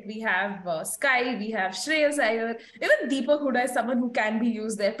sudden, right? We have Sky, we have Shreyas Iyer, even Deepak Huda is someone who can be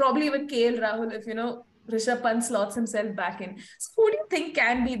used there. Probably even KL Rahul if Rishabh Pant slots himself back in. So who do you think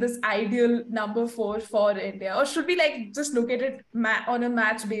can be this ideal number four for India? Or should we like just look at it on a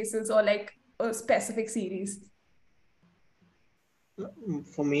match basis or like a specific series?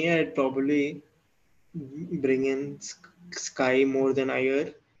 For me, I'd probably bring in Sky more than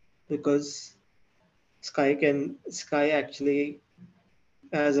Iyer, because Sky actually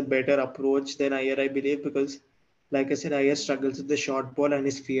has a better approach than Iyer, I believe, because like I said, Iyer struggles with the short ball, and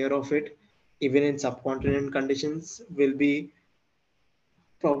his fear of it, even in subcontinent conditions, will be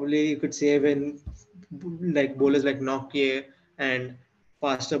probably, you could say, when like bowlers like Nokia and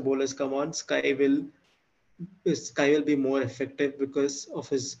faster bowlers come on, Sky will be more effective because of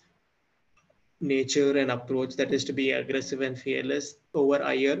his nature and approach, that is to be aggressive and fearless, over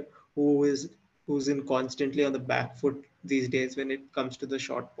Iyer, who's in constantly on the back foot these days when it comes to the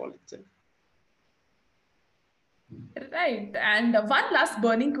short ball itself. Right. And one last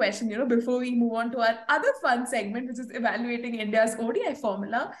burning question, before we move on to our other fun segment, which is evaluating India's ODI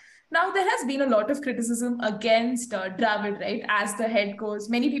formula. Now, there has been a lot of criticism against Dravid, right, as the head coach.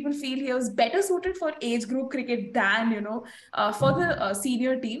 Many people feel he was better suited for age group cricket than, for the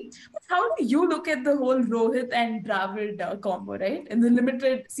senior team. But how do you look at the whole Rohit and Dravid combo, right, in the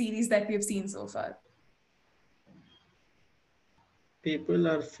limited series that we have seen so far? People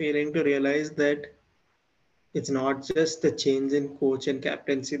are failing to realize that it's not just the change in coach and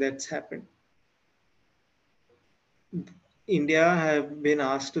captaincy that's happened. India have been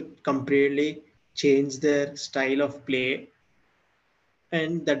asked to completely change their style of play,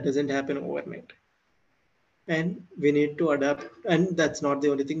 and that doesn't happen overnight. And we need to adapt, and that's not the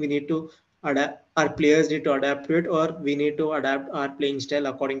only thing. We need to adapt. Our players need to adapt to it, or we need to adapt our playing style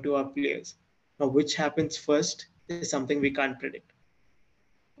according to our players. Now, which happens first is something we can't predict.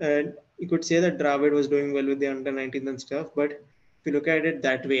 And you could say that Dravid was doing well with the under 19 and stuff, but if you look at it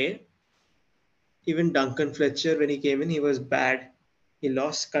that way, even Duncan Fletcher, when he came in, he was bad. He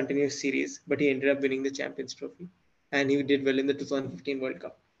lost continuous series, but he ended up winning the Champions Trophy, and he did well in the 2015 World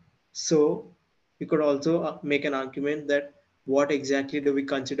Cup. So we could also make an argument that what exactly do we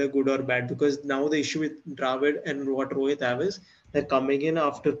consider good or bad? Because now the issue with Dravid and what Rohit have is they're coming in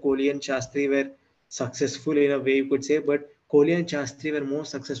after Kohli and Shastri were successful in a way, you could say, but Kohli and Shastri were more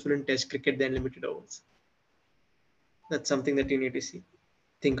successful in Test cricket than limited overs. That's something that you need to see,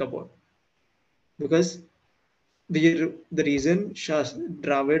 think about, because the reason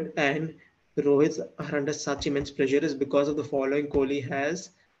Dravid and Rohit are under such immense pressure is because of the following Kohli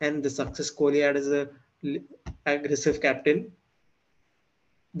has and the success Kohli had as a aggressive captain.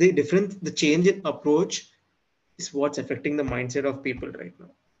 The change in approach is what's affecting the mindset of people right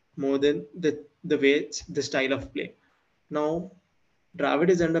now, more than the way the style of play. Now, Dravid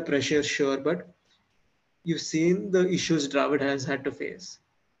is under pressure, sure, but you've seen the issues Dravid has had to face.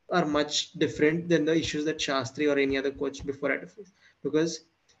 are much different than the issues that Shastri or any other coach before had to face. Because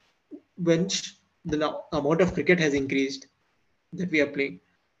when the amount of cricket has increased that we are playing,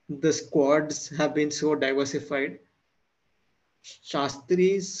 the squads have been so diversified.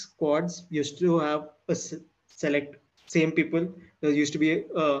 Shastri's squads used to have a select same people. There used to be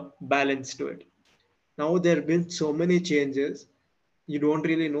a balance to it. Now there have been so many changes. You don't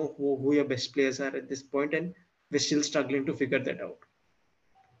really know who your best players are at this point, and we're still struggling to figure that out.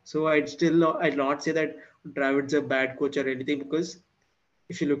 So I'd not say that Dravid's a bad coach or anything, because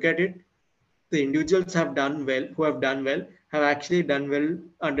if you look at it, the individuals have done well, who have done well, have actually done well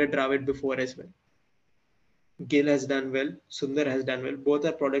under Dravid before as well. Gill has done well, Sundar has done well. Both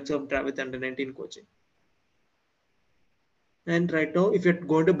are products of Dravid under 19 coaching. And right now, if you're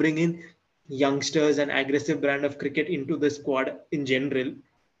going to bring in youngsters and aggressive brand of cricket into the squad in general,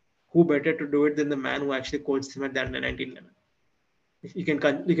 who better to do it than the man who actually coached him at the under 19 level? If you can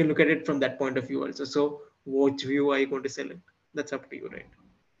look at it from that point of view also. So, which view are you going to select? That's up to you, right?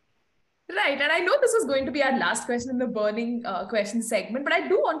 Right, and I know this is going to be our last question in the burning question segment, but I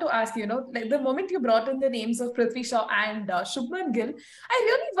do want to ask, like the moment you brought in the names of Prithvi Shaw and Shubman Gill, I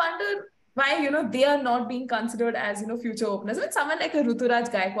really wonder why, they are not being considered as, future openers. I mean, someone like a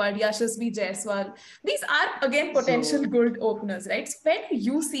Ruturaj Gaikwad, Yashasvi Jaiswal, these are, again, potential So, good openers, right? So where do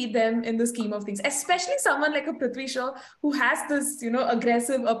you see them in the scheme of things, especially someone like a Prithvi Shaw who has this,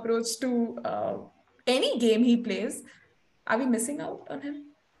 aggressive approach to any game he plays? Are we missing out on him?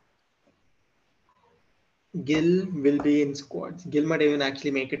 Gill will be in squads. Gill might even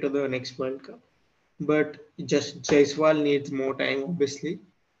actually make it to the next World Cup. But just Jaiswal needs more time, obviously.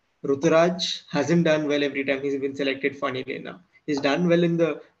 Ruturaj hasn't done well every time he's been selected, funnily enough. He's done well in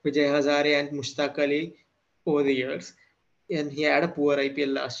the Vijay Hazare and Mushtaq Ali over the years. And he had a poor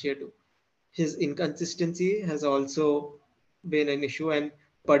IPL last year too. His inconsistency has also been an issue, and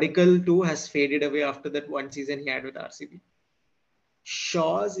Padikkal too has faded away after that one season he had with RCB.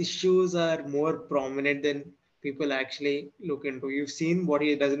 Shaw's issues are more prominent than people actually look into. You've seen what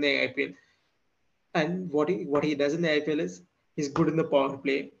he does in the IPL, and what he does in the IPL is he's good in the power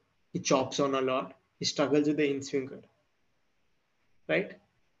play. He chops on a lot. He struggles with the in swinger, right?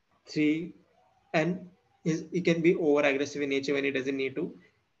 Three, and he can be over aggressive in nature when he doesn't need to.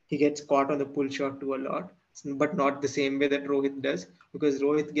 He gets caught on the pull shot too a lot, but not the same way that Rohit does, because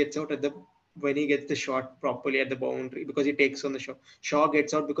Rohit gets out at the when he gets the shot properly at the boundary, because he takes on the shot. Shaw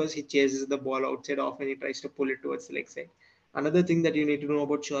gets out because he chases the ball outside off and he tries to pull it towards the leg side. Another thing that you need to know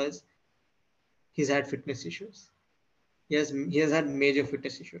about Shaw is he's had fitness issues. He has had major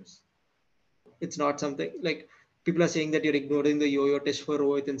fitness issues. It's not something like people are saying that you're ignoring the yo-yo test for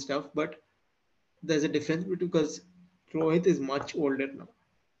Rohit and stuff, but there's a difference because Rohit is much older now.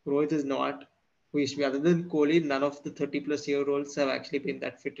 Rohit is not who he used to be. Other than Kohli, none of the 30 plus year olds have actually been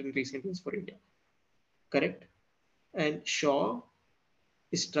that fit in recent years for India. Correct? And Shaw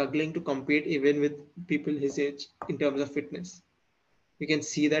is struggling to compete even with people his age in terms of fitness. You can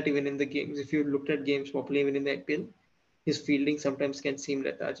see that even in the games. If you looked at games properly, even in the IPL, his fielding sometimes can seem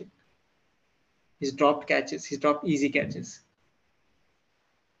lethargic. He's dropped catches, he's dropped easy catches.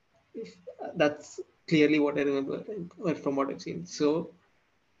 That's clearly what I remember from what I've seen. So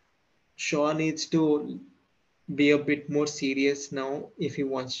Shaw needs to be a bit more serious now if he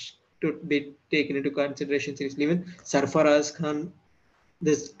wants to be taken into consideration seriously. Even Sarfaraz Khan,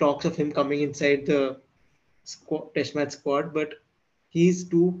 there's talks of him coming inside the test match squad, but he's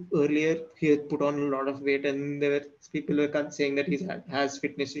too earlier. He had put on a lot of weight, and there were people were saying that he has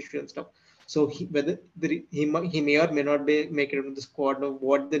fitness issues and stuff. So whether he may or may not make it into the squad, or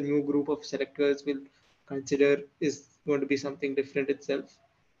what the new group of selectors will consider is going to be something different itself.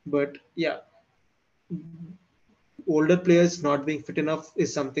 But yeah, older players not being fit enough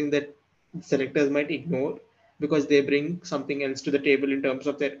is something that selectors might ignore because they bring something else to the table in terms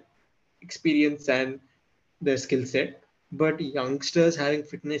of their experience and their skill set. But youngsters having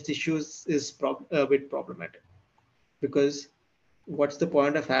fitness issues is a bit problematic, because what's the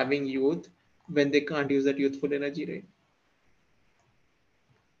point of having youth when they can't use that youthful energy, right?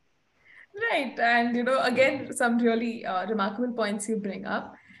 Right. And, again, some really remarkable points you bring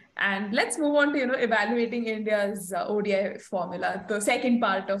up. And let's move on to, evaluating India's ODI formula, the second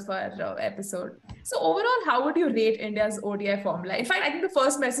part of our episode. So overall, how would you rate India's ODI formula? In fact, I think the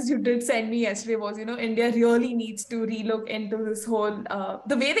first message you did send me yesterday was, India really needs to relook into this whole,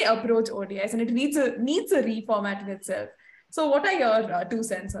 the way they approach ODIs, and it needs a reformat in itself. So what are your 2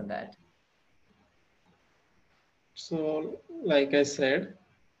 cents on that? So, like I said,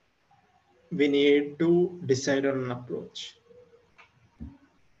 we need to decide on an approach.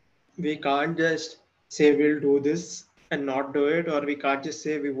 We can't just say we'll do this and not do it, or we can't just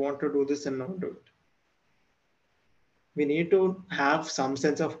say we want to do this and not do it. We need to have some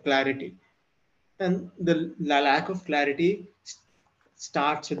sense of clarity, and the lack of clarity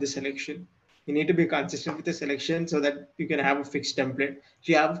starts with the selection. You need to be consistent with the selection so that you can have a fixed template. If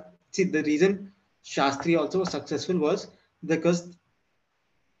you have, see, the reason Shastri also was successful was because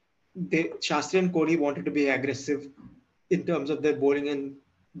Shastri and Kohli wanted to be aggressive in terms of their bowling and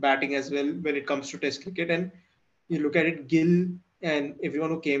batting as well when it comes to Test cricket. And you look at it, Gill and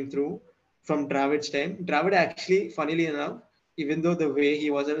everyone who came through from Dravid's time. Dravid actually, funnily enough, even though the way he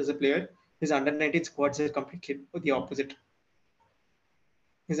was as a player, his under 19 squads are completely the opposite.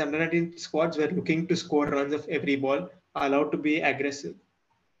 His under 19 squads were looking to score runs of every ball, allowed to be aggressive.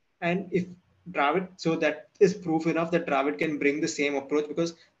 And if Dravid, so that is proof enough that Dravid can bring the same approach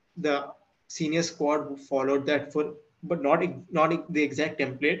because the senior squad followed that for, but not the exact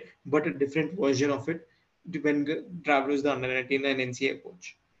template, but a different version of it when Dravid was the under 19 and NCA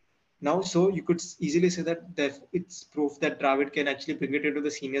coach. Now, so you could easily say that it's proof that Dravid can actually bring it into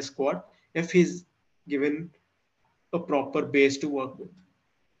the senior squad if he's given a proper base to work with.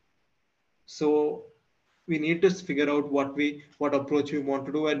 So we need to figure out what approach we want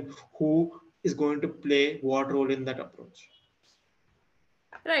to do and who is going to play what role in that approach.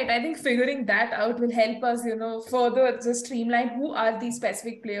 Right. I think figuring that out will help us, further just streamline who are these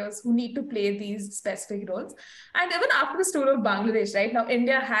specific players who need to play these specific roles. And even after the story of Bangladesh, right now,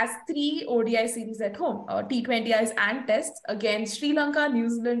 India has three ODI series at home, T20Is and tests against Sri Lanka, New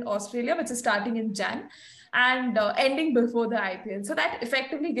Zealand, Australia, which is starting in Jan and ending before the IPL. So that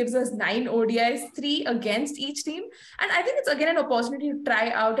effectively gives us 9 ODIs, three against each team. And I think it's again an opportunity to try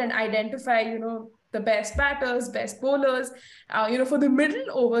out and identify, the best batters, best bowlers, for the middle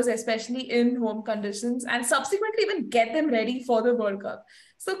overs, especially in home conditions, and subsequently even get them ready for the World Cup.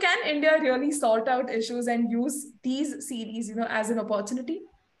 So can India really sort out issues and use these series, as an opportunity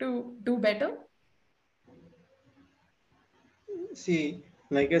to do better? See,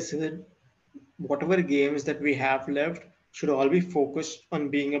 like I said, whatever games that we have left should all be focused on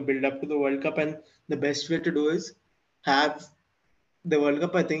being a build up to the World Cup. And the best way to do is have the World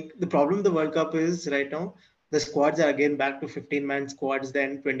Cup. I think the problem with the World Cup is right now the squads are again back to 15-man squads,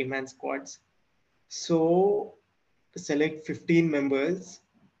 then 20-man squads. So to select 15 members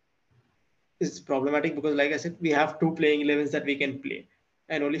is problematic because, like I said, we have two playing 11s that we can play,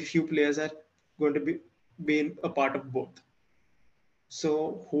 and only few players are going to be a part of both.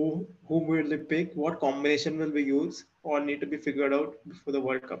 So who will we pick? What combination will we use? All need to be figured out before the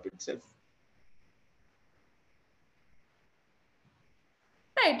World Cup itself.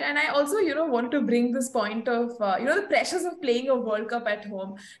 Right, and I also, want to bring this point of, the pressures of playing a World Cup at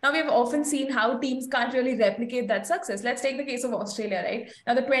home. Now, we've often seen how teams can't really replicate that success. Let's take the case of Australia, right?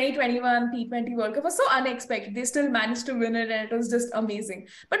 Now, the 2021 T20 World Cup was so unexpected. They still managed to win it, and it was just amazing.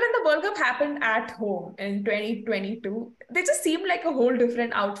 But when the World Cup happened at home in 2022, they just seemed like a whole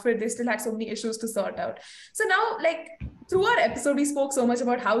different outfit. They still had so many issues to sort out. So now, like, through our episode, we spoke so much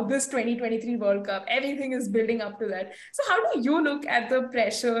about how this 2023 World Cup, everything is building up to that. So how do you look at the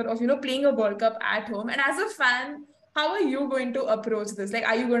pressure of, playing a World Cup at home? And as a fan, how are you going to approach this? Like,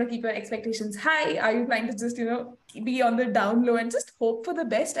 are you going to keep your expectations high? Are you planning to just, be on the down low and just hope for the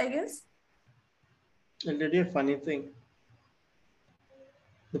best, I guess? And really a funny thing.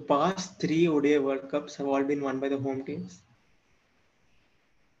 The past three ODI World Cups have all been won by the home teams.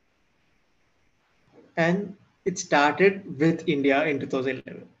 And it started with India in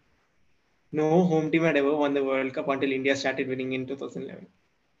 2011. No home team had ever won the World Cup until India started winning in 2011.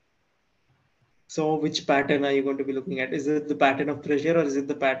 So, which pattern are you going to be looking at? Is it the pattern of pressure or is it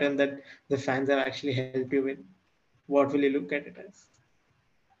the pattern that the fans have actually helped you with? What will you look at it as?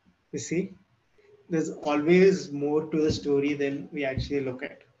 You see, there's always more to the story than we actually look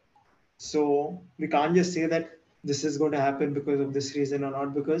at. So, we can't just say that this is going to happen because of this reason or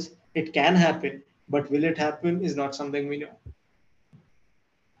not, because it can happen, but will it happen is not something we know.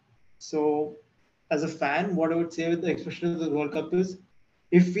 So, as a fan, what I would say with the especially the World Cup is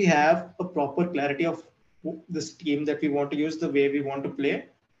if we have a proper clarity of this team that we want to use, the way we want to play,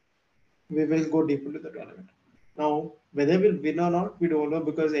 we will go deep into the tournament. Now, whether we'll win or not, we don't know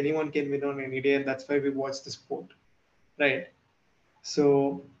because anyone can win on any day, and that's why we watch the sport, right?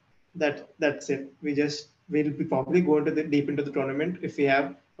 So that's it. We'll be probably going to the deep into the tournament if we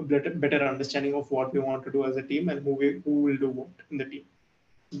have a better understanding of what we want to do as a team and who will do what in the team,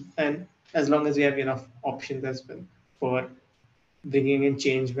 and as long as we have enough options as well for bringing in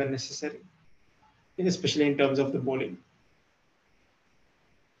change when necessary, especially in terms of the bowling.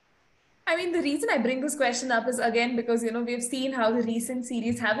 I mean, the reason I bring this question up is again because we've seen how the recent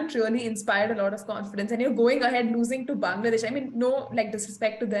series haven't really inspired a lot of confidence, and you're going ahead losing to Bangladesh. I mean, no like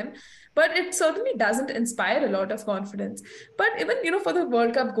disrespect to them, but it certainly doesn't inspire a lot of confidence. But even for the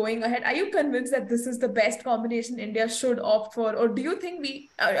World Cup going ahead, are you convinced that this is the best combination India should opt for, or do you think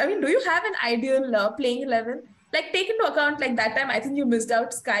I mean, do you have an ideal playing 11? Like take into account like that time, I think you missed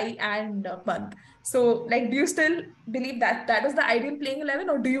out Sky and Pant. So, like, do you still believe that that is the ideal playing 11,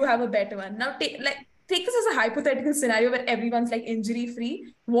 or do you have a better one? Now, take this as a hypothetical scenario where everyone's like injury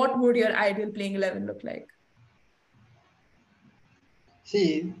free. What would your ideal playing 11 look like?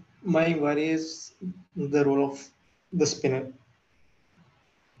 See, my worry is the role of the spinner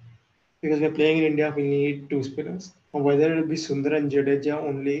because we're playing in India, we need two spinners. Or whether it will be Sundar and Jadeja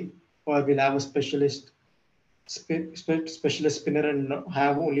only, or we'll have a specialist spinner and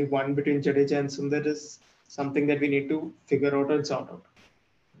have only one between Jadeja and Sundar is something that we need to figure out and sort out.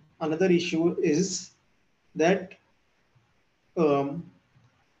 Another issue is that um,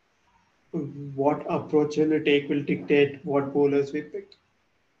 what approach will we take will dictate what bowlers we pick.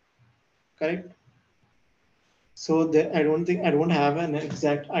 Correct. So I don't have an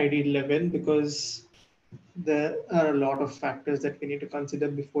exact ideal 11 because there are a lot of factors that we need to consider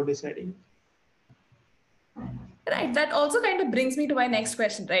before deciding. Right. That also kind of brings me to my next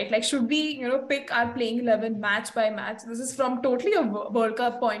question, right? Like, should we, pick our playing 11 match by match? This is from totally a World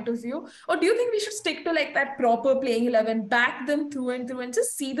Cup point of view. Or do you think we should stick to like that proper playing 11, back them through and through, and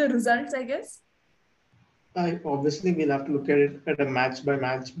just see the results, I guess? I obviously we'll have to look at it at a match by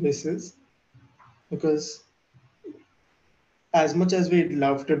match basis because as much as we'd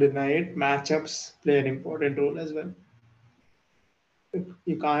love to deny it, matchups play an important role as well.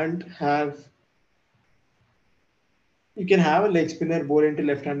 You can't have you can have a leg spinner bowl into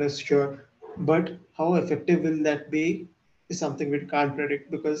left-handers, sure, but how effective will that be is something we can't predict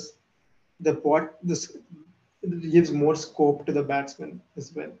because the pot this gives more scope to the batsman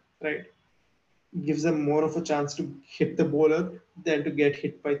as well, right? Gives them more of a chance to hit the bowler than to get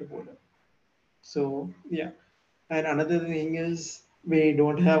hit by the bowler. So yeah, and another thing is we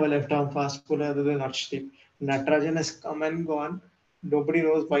don't have a left arm fast bowler other than Arshdeep. Natarajan has come and gone. Nobody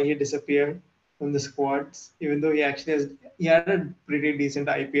knows why he disappeared from the squads, even though he had a pretty decent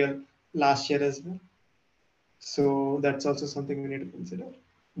IPL last year as well. So that's also something we need to consider.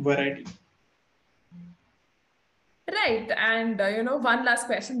 Variety. Right. And, one last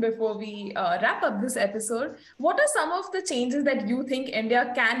question before we wrap up this episode. What are some of the changes that you think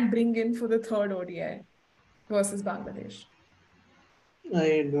India can bring in for the third ODI versus Bangladesh?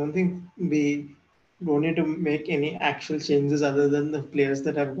 I don't think we don't need to make any actual changes other than the players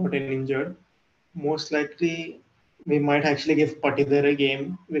that have gotten injured. Most likely, we might actually give Patidar a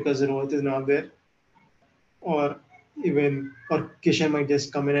game because Rohit is not there, or Kishan might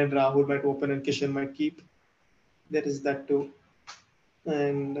just come in and Rahul might open and Kishan might keep. There is that too,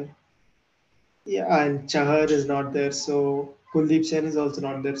 and yeah, and Chahar is not there, so Kuldeep Sen is also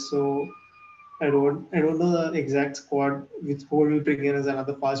not there. So I don't know the exact squad which who will bring in as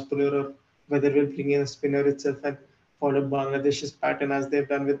another fast bowler or whether we'll bring in a spinner itself and follow Bangladesh's pattern as they've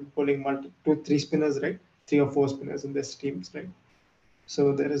done with bowling two, three spinners, right? Three or four spinners in this teams, right?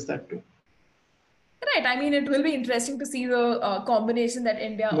 So there is that too. Right. I mean, it will be interesting to see the combination that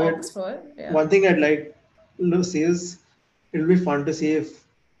India But opts for. Yeah. one thing I'd like to see is it'll be fun to see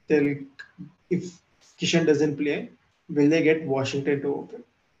they'll if Kishan doesn't play, will they get Washington to open?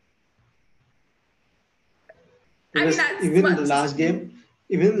 I mean, Because that's much. even in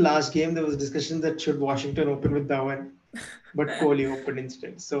the last game, there was discussion that should Washington open with Dhawan, but Kohli opened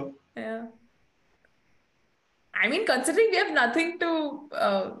instead. So Yeah. I mean, considering we have nothing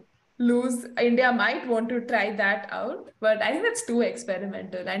to lose, India might want to try that out. But I think that's too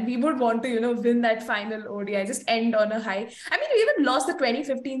experimental. And we would want to, win that final ODI, just end on a high. I mean, we even lost the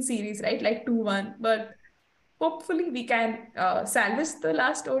 2015 series, right? Like 2-1. But hopefully we can salvage the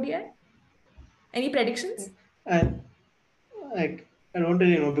last ODI. Any predictions? and like I don't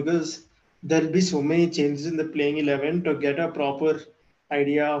really know because there'll be so many changes in the playing 11 to get a proper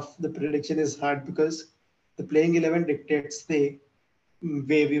idea of the prediction is hard because the playing 11 dictates the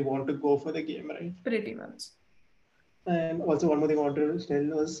way we want to go for the game, right? Pretty much. And also one more thing I want to tell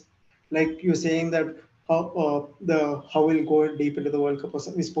was, like you're saying that how we'll go deep into the World Cup. Or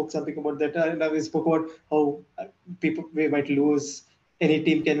we spoke something about that, and we spoke about how people we might lose. Any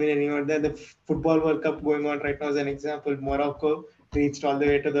team can win anywhere. Then the football World Cup going on right now is an example. Morocco reached all the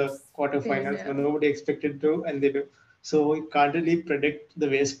way to the Same, quarterfinals, but yeah. nobody expected to, and they do. So we can't really predict the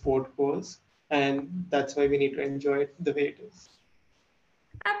way sport goes, and that's why we need to enjoy it the way it is.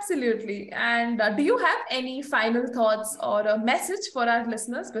 Absolutely. And do you have any final thoughts or a message for our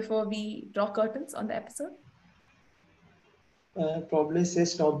listeners before we draw curtains on the episode? Probably say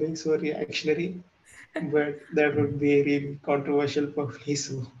stop being so reactionary, but that would be really controversial for me.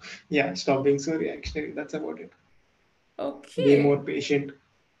 So, yeah, stop being so reactionary. That's about it. Be more Okay. patient.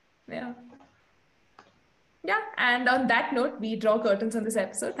 Yeah. Yeah, and on that note, we draw curtains on this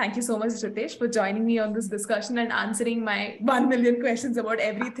episode. Thank you so much, Ritesh, for joining me on this discussion and answering my 1 million questions about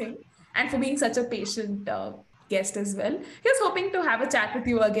everything, and for being such a patient guest as well. Here's hoping to have a chat with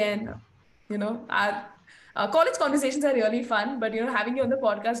you again. Our college conversations are really fun, but having you on the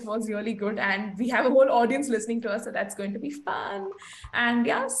podcast was really good, and we have a whole audience listening to us, so that's going to be fun. And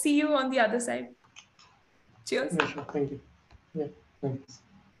yeah, see you on the other side. Cheers. Yeah, sure. Thank you. Yeah, thanks.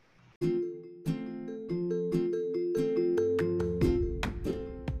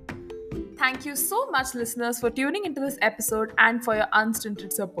 Thank you so much, listeners, for tuning into this episode and for your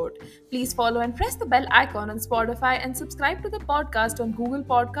unstinted support. Please follow and press the bell icon on Spotify and subscribe to the podcast on Google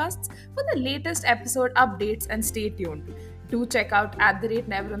Podcasts for the latest episode updates, and stay tuned. Do check out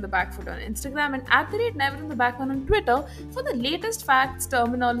 @Never on the Back Foot on Instagram and @Never on the Back One on Twitter for the latest facts,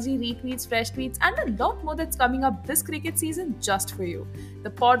 terminology, retweets, fresh tweets, and a lot more that's coming up this cricket season just for you. The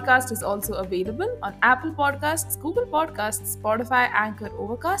podcast is also available on Apple Podcasts, Google Podcasts, Spotify, Anchor,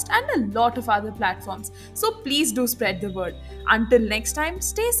 Overcast, and a lot of other platforms. So please do spread the word. Until next time,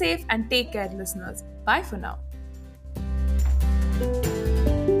 stay safe and take care, listeners. Bye for now.